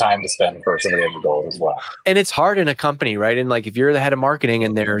you have time to spend for some of the other goals as well. And it's hard in a company, right? And like if you're the head of marketing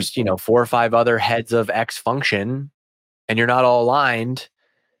and there's, 4 or 5 other heads of X function and you're not all aligned,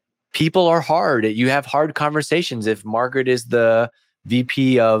 people are hard. You have hard conversations. If Margaret is the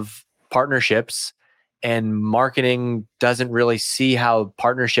VP of partnerships and marketing doesn't really see how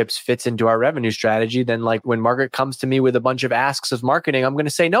partnerships fits into our revenue strategy, then like when Margaret comes to me with a bunch of asks of marketing, I'm going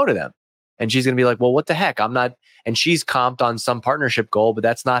to say no to them. And she's going to be like, well, what the heck? I'm not, and she's comped on some partnership goal, but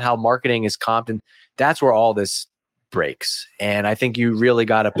that's not how marketing is comped. And that's where all this breaks. And I think you really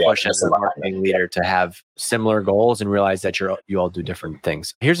got to push as a marketing leader to have similar goals and realize that you all do different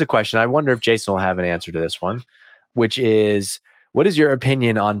things. Here's a question. I wonder if Jason will have an answer to this one, which is, what is your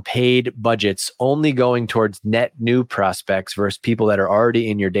opinion on paid budgets only going towards net new prospects versus people that are already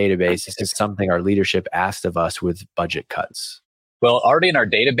in your database? This is something our leadership asked of us with budget cuts. Well, already in our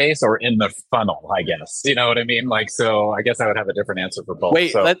database or in the funnel, I guess. You know what I mean? Like, so I guess I would have a different answer for both.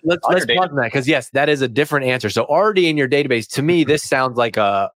 Wait, so let's pause on that, because yes, that is a different answer. So already in your database, to me, this sounds like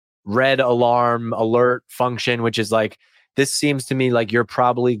a red alarm alert function, which is like, this seems to me like you're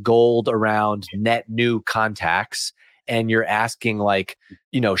probably gold around net new contacts. And you're asking like,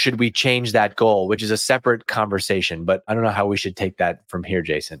 should we change that goal, which is a separate conversation, but I don't know how we should take that from here,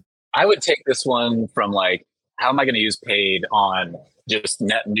 Jason. I would take this one from like, how am I going to use paid on just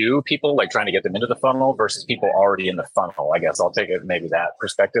net new people, like trying to get them into the funnel versus people already in the funnel? I guess I'll take it maybe that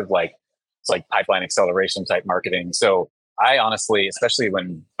perspective. Like It's like pipeline acceleration type marketing. So I honestly, especially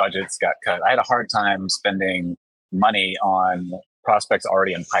when budgets got cut, I had a hard time spending money on prospects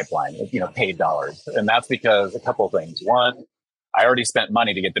already in pipeline, paid dollars. And that's because a couple of things. One, I already spent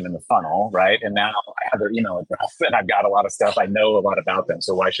money to get them in the funnel, right? And now I have their email address and I've got a lot of stuff. I know a lot about them.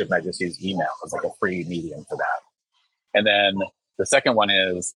 So why shouldn't I just use email as like a free medium for that? And then the second one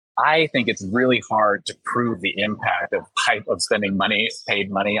is I think it's really hard to prove the impact of spending money, paid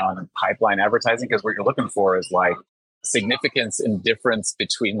money on pipeline advertising, because what you're looking for is like significance and difference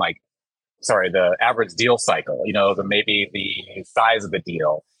between the average deal cycle, maybe the size of the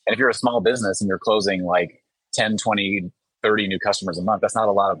deal. And if you're a small business and you're closing like 10, 20, 30 new customers a month, that's not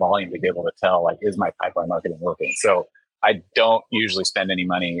a lot of volume to be able to tell, like, is my pipeline marketing working? So I don't usually spend any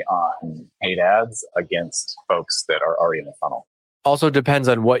money on paid ads against folks that are already in the funnel. Also depends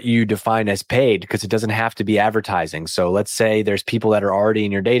on what you define as paid, because it doesn't have to be advertising. So let's say there's people that are already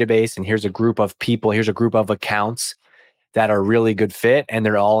in your database, and here's a group of people, here's a group of accounts that are really good fit, and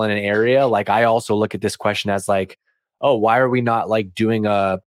they're all in an area. Like, I also look at this question as like, oh, why are we not like doing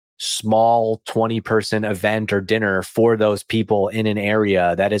a small 20-person event or dinner for those people in an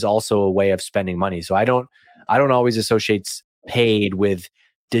area? That is also a way of spending money. So I don't always associate paid with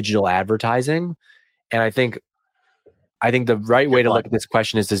digital advertising. And I think the right way to look at this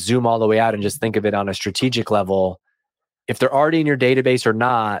question is to zoom all the way out and just think of it on a strategic level. If they're already in your database or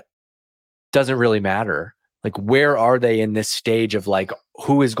not, doesn't really matter. Like, where are they in this stage of like,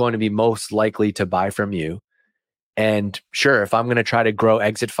 who is going to be most likely to buy from you? And sure, if I'm going to try to grow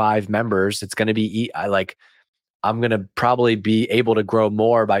Exit 5 members, it's going to be, I'm going to probably be able to grow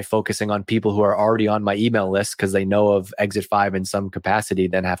more by focusing on people who are already on my email list because they know of Exit 5 in some capacity,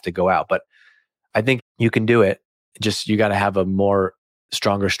 than have to go out. But I think you can do it. Just, you got to have a more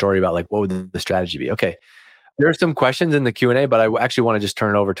stronger story about like, what would the strategy be? Okay. There are some questions in the Q&A, but I actually want to just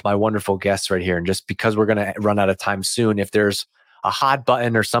turn it over to my wonderful guests right here. And just because we're going to run out of time soon, if there's a hot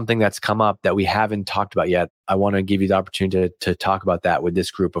button or something that's come up that we haven't talked about yet, I want to give you the opportunity to talk about that with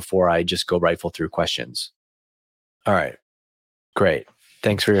this group before I just go rifle through questions. All right. Great.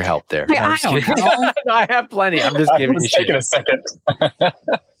 Thanks for your help there. I don't know. I have plenty. I'm just giving you shit. A second.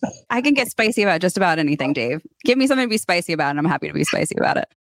 I can get spicy about just about anything, Dave. Give me something to be spicy about, and I'm happy to be spicy about it.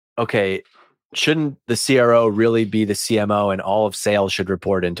 Okay. Shouldn't the CRO really be the CMO, and all of sales should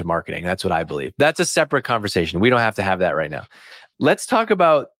report into marketing? That's what I believe. That's a separate conversation. We don't have to have that right now. Let's talk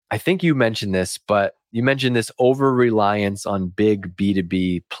about, I think you mentioned this, but you mentioned this over-reliance on big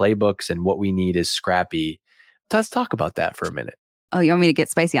B2B playbooks, and what we need is scrappy. Let's talk about that for a minute. Oh, you want me to get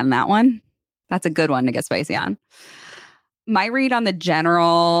spicy on that one? That's a good one to get spicy on. My read on the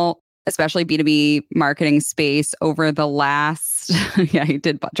general, especially B2B marketing space over the last, yeah, he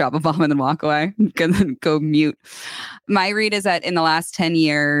did drop a bomb and then walk away, go mute. My read is that in the last 10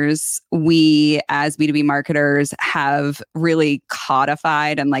 years, we as B2B marketers have really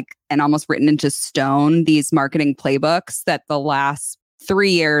codified and almost written into stone these marketing playbooks that the last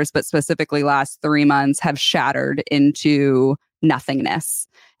 3 years, but specifically last 3 months, have shattered into nothingness.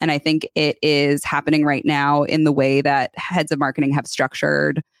 And I think it is happening right now in the way that heads of marketing have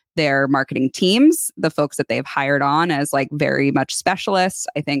structured their marketing teams, the folks that they've hired on as like very much specialists.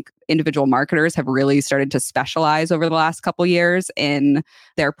 I think individual marketers have really started to specialize over the last couple of years in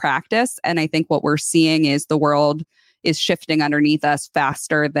their practice. And I think what we're seeing is the world is shifting underneath us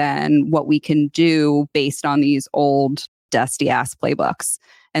faster than what we can do based on these old dusty ass playbooks.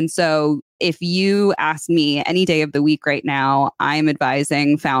 And so if you ask me any day of the week right now, I'm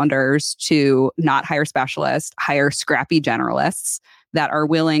advising founders to not hire specialists, hire scrappy generalists that are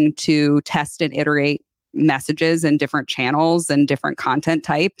willing to test and iterate messages and different channels and different content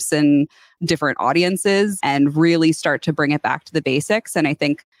types and different audiences, and really start to bring it back to the basics. And I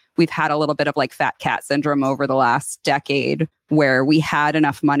think we've had a little bit of like fat cat syndrome over the last decade, where we had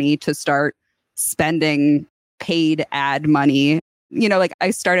enough money to start spending paid ad money. Like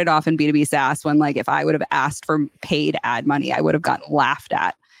I started off in B2B SaaS when like if I would have asked for paid ad money, I would have gotten laughed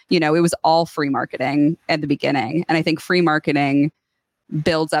at. It was all free marketing at the beginning. And I think free marketing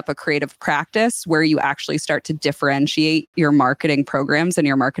builds up a creative practice where you actually start to differentiate your marketing programs and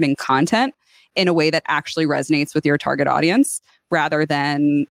your marketing content in a way that actually resonates with your target audience, rather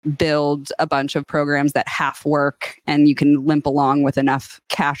than build a bunch of programs that half work and you can limp along with enough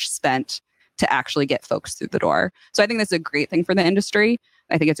cash spent to actually get folks through the door. So I think that's a great thing for the industry.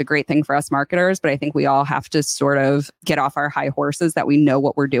 I think it's a great thing for us marketers, but I think we all have to sort of get off our high horses that we know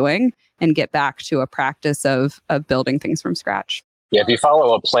what we're doing and get back to a practice of building things from scratch. Yeah, if you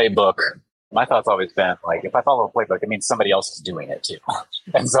follow a playbook, my thought's always been like, if I follow a playbook, it means somebody else is doing it too.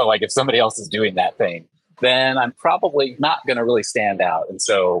 And so like, if somebody else is doing that thing, then I'm probably not going to really stand out. And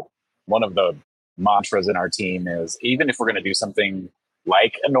so one of the mantras in our team is, even if we're going to do something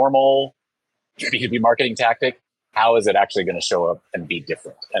like a normal B2B marketing tactic, how is it actually going to show up and be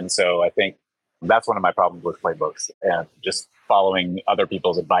different? And so I think that's one of my problems with playbooks and just following other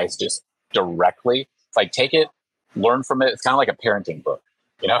people's advice just directly. It's like, take it, learn from it. It's kind of like a parenting book,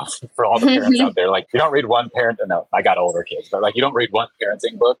 for all the parents out there. Like, you don't read one parent. No, I got older kids, but like, you don't read one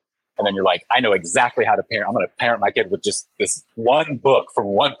parenting book and then you're like, I know exactly how to parent. I'm going to parent my kid with just this one book from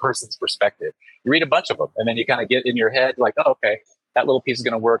one person's perspective. You read a bunch of them and then you kind of get in your head like, oh, okay, that little piece is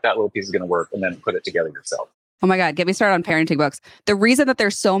going to work. That little piece is going to work. And then put it together yourself. Oh my God, get me started on parenting books. The reason that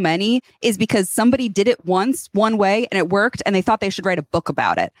there's so many is because somebody did it once, one way, and it worked, and they thought they should write a book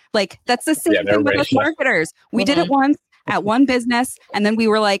about it. Like, that's the same thing with us marketers. We did it once at one business, and then we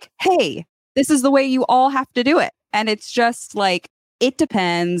were like, hey, this is the way you all have to do it. And it's just like, it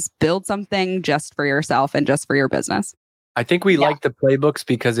depends. Build something just for yourself and just for your business. I think we like the playbooks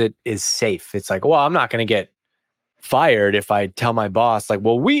because it is safe. It's like, well, I'm not going to get fired if I tell my boss, like,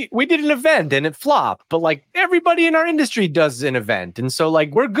 well, we did an event and it flopped, but like everybody in our industry does an event. And so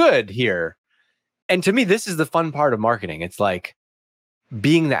like, we're good here. And to me, this is the fun part of marketing. It's like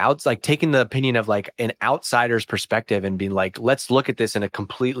being like taking the opinion of like an outsider's perspective and being like, let's look at this in a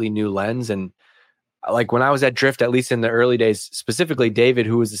completely new lens. And like when I was at Drift, at least in the early days, specifically David,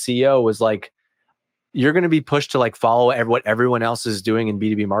 who was the CEO, was like, you're going to be pushed to like follow what everyone else is doing in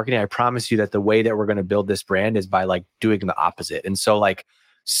B2B marketing. I promise you that the way that we're going to build this brand is by like doing the opposite. And so like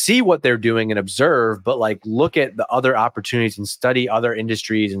see what they're doing and observe, but like look at the other opportunities and study other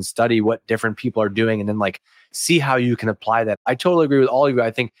industries and study what different people are doing. And then like see how you can apply that. I totally agree with all of you.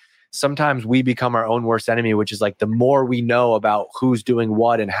 I think sometimes we become our own worst enemy, which is like the more we know about who's doing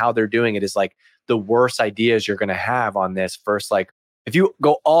what and how they're doing it is like the worse ideas you're going to have on this first. Like, if you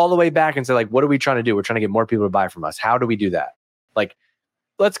go all the way back and say, like, what are we trying to do? We're trying to get more people to buy from us. How do we do that? Like,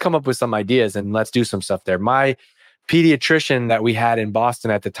 let's come up with some ideas and let's do some stuff there. My pediatrician that we had in Boston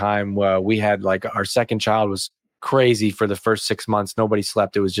at the time, we had like our second child was crazy for the first 6 months. Nobody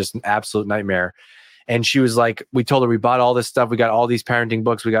slept. It was just an absolute nightmare. And she was like, we told her we bought all this stuff. We got all these parenting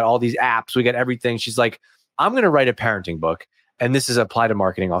books. We got all these apps. We got everything. She's like, I'm going to write a parenting book. And this is applied to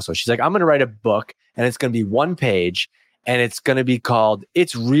marketing also. She's like, I'm going to write a book and it's going to be one page. And it's going to be called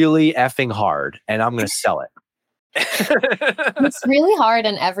It's Really Effing Hard. And I'm going to sell it. It's really hard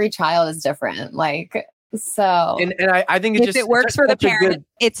and every child is different. Like, so. And I think it's if it works for the parent,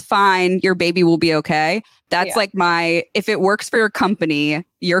 it's fine. Your baby will be okay. That's like if it works for your company,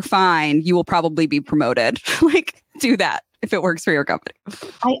 you're fine. You will probably be promoted. Like, do that if it works for your company.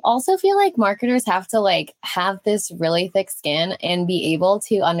 I also feel like marketers have to like have this really thick skin and be able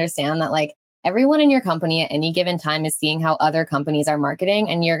to understand that like, everyone in your company at any given time is seeing how other companies are marketing,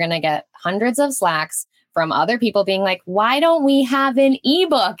 and you're going to get hundreds of Slacks from other people being like, why don't we have an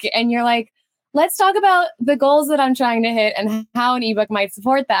ebook? And you're like, let's talk about the goals that I'm trying to hit and how an ebook might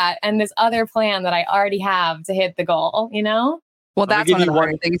support that. And this other plan that I already have to hit the goal, Well, that's one of the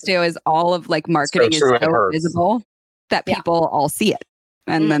hard things too, is all of like marketing is so visible that people all see it.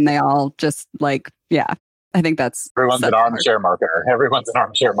 And then they all just like, I think that's everyone's an armchair marketer. Everyone's an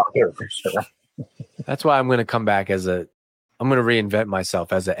armchair marketer for sure. That's why I'm going to come back I'm going to reinvent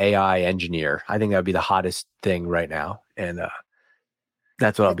myself as an AI engineer. I think that would be the hottest thing right now. And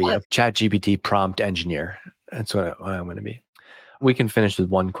that's what I'll be, a ChatGPT prompt engineer. That's what I'm going to be. We can finish with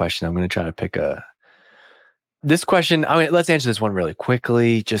one question. I'm going to try to pick this question. Let's answer this one really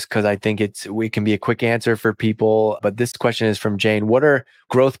quickly, just because I think we can be a quick answer for people. But this question is from Jane. What are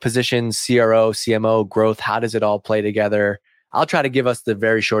growth positions, CRO, CMO, growth? How does it all play together? I'll try to give us the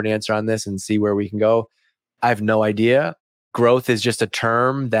very short answer on this and see where we can go. I have no idea. Growth is just a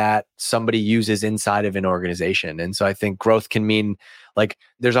term that somebody uses inside of an organization. And so I think growth can mean like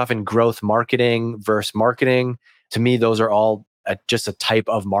there's often growth marketing versus marketing. To me, those are all just a type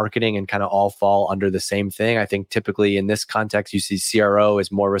of marketing and kind of all fall under the same thing. I think typically in this context, you see CRO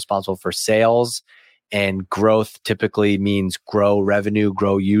is more responsible for sales, and growth typically means grow revenue,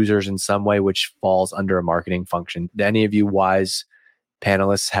 grow users in some way, which falls under a marketing function. Do any of you wise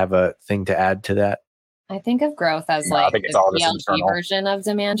panelists have a thing to add to that? I think of growth as like the PLG version of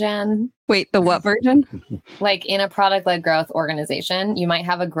demand gen. Wait, the what version? Like in a product-led growth organization, you might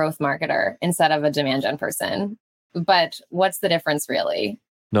have a growth marketer instead of a demand gen person. But what's the difference really?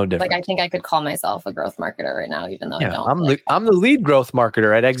 No difference. Like I think I could call myself a growth marketer right now, even though I don't. I'm the lead growth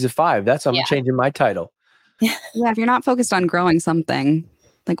marketer at Exit 5. I'm changing my title. Yeah, if you're not focused on growing something,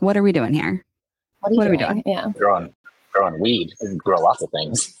 like what are we doing here? What are we doing? Yeah. Growing weed. You can grow lots of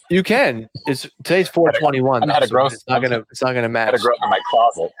things. You can. Today's 421. I had a growth. It's not gonna matter. I had a growth in my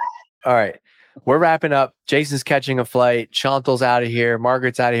closet. All right. we're wrapping up. Jason's catching a flight. Shauntle's out of here.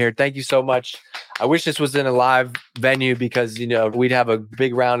 Margaret's out of here. Thank you so much. I wish this was in a live venue because, we'd have a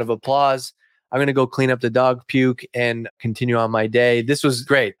big round of applause. I'm going to go clean up the dog puke and continue on my day. This was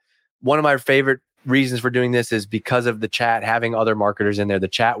great. One of my favorite reasons for doing this is because of the chat, having other marketers in there. The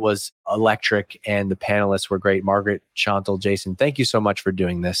chat was electric and the panelists were great. Margaret, Shauntle, Jason, thank you so much for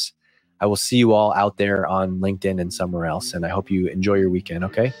doing this. I will see you all out there on LinkedIn and somewhere else. And I hope you enjoy your weekend.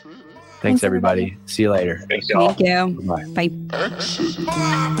 Okay. Thanks everybody. See you later. Thanks, y'all. Thank you. Bye. Bye.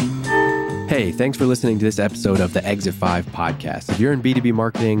 Hey, thanks for listening to this episode of the Exit 5 podcast. If you're in B2B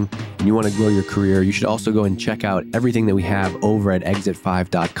marketing and you want to grow your career, you should also go and check out everything that we have over at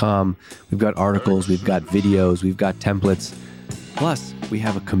exit5.com. We've got articles, we've got videos, we've got templates. Plus, we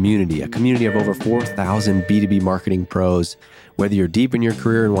have a community of over 4,000 B2B marketing pros. Whether you're deep in your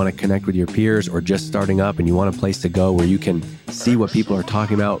career and want to connect with your peers or just starting up and you want a place to go where you can see what people are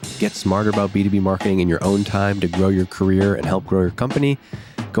talking about, get smarter about B2B marketing in your own time to grow your career and help grow your company,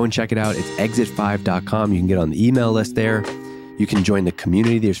 go and check it out. It's exit5.com. You can get on the email list there. You can join the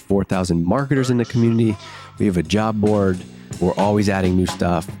community. There's 4,000 marketers in the community. We have a job board. We're always adding new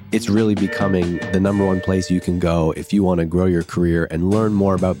stuff. It's really becoming the number one place you can go if you want to grow your career and learn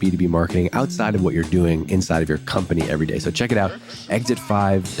more about B2B marketing outside of what you're doing inside of your company every day. So check it out,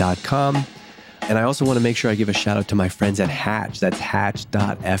 exit5.com. And I also want to make sure I give a shout out to my friends at Hatch. That's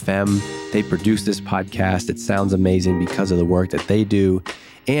hatch.fm. They produce this podcast. It sounds amazing because of the work that they do.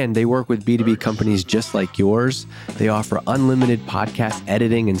 And they work with B2B companies just like yours. They offer unlimited podcast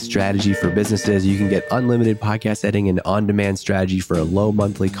editing and strategy for businesses. You can get unlimited podcast editing and on-demand strategy for a low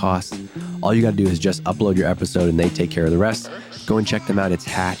monthly cost. All you got to do is just upload your episode and they take care of the rest. Go and check them out. It's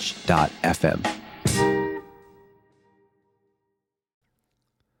hatch.fm.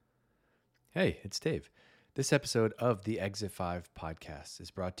 Hey, it's Dave. This episode of the Exit 5 podcast is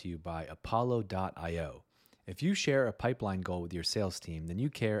brought to you by Apollo.io. If you share a pipeline goal with your sales team, then you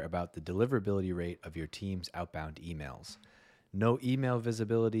care about the deliverability rate of your team's outbound emails. No email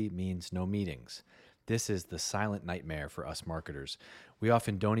visibility means no meetings. This is the silent nightmare for us marketers. We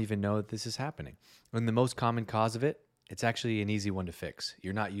often don't even know that this is happening. And the most common cause of it, it's actually an easy one to fix.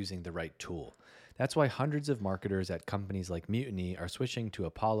 You're not using the right tool. That's why hundreds of marketers at companies like Mutiny are switching to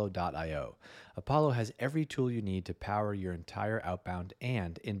Apollo.io. Apollo has every tool you need to power your entire outbound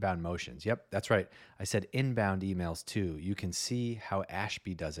and inbound motions. Yep, that's right. I said inbound emails too. You can see how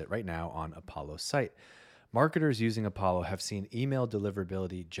Ashby does it right now on Apollo's site. Marketers using Apollo have seen email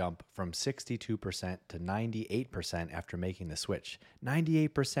deliverability jump from 62% to 98% after making the switch.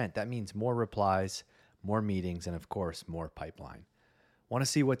 98%, that means more replies, more meetings, and of course, more pipeline. Want to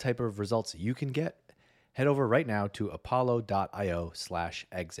see what type of results you can get? Head over right now to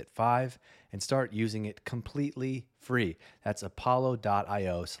apollo.io/exit5 and start using it completely free. That's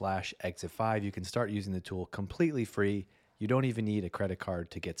apollo.io/exit5. You can start using the tool completely free. You don't even need a credit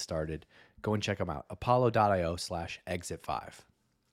card to get started. Go and check them out. apollo.io/exit5.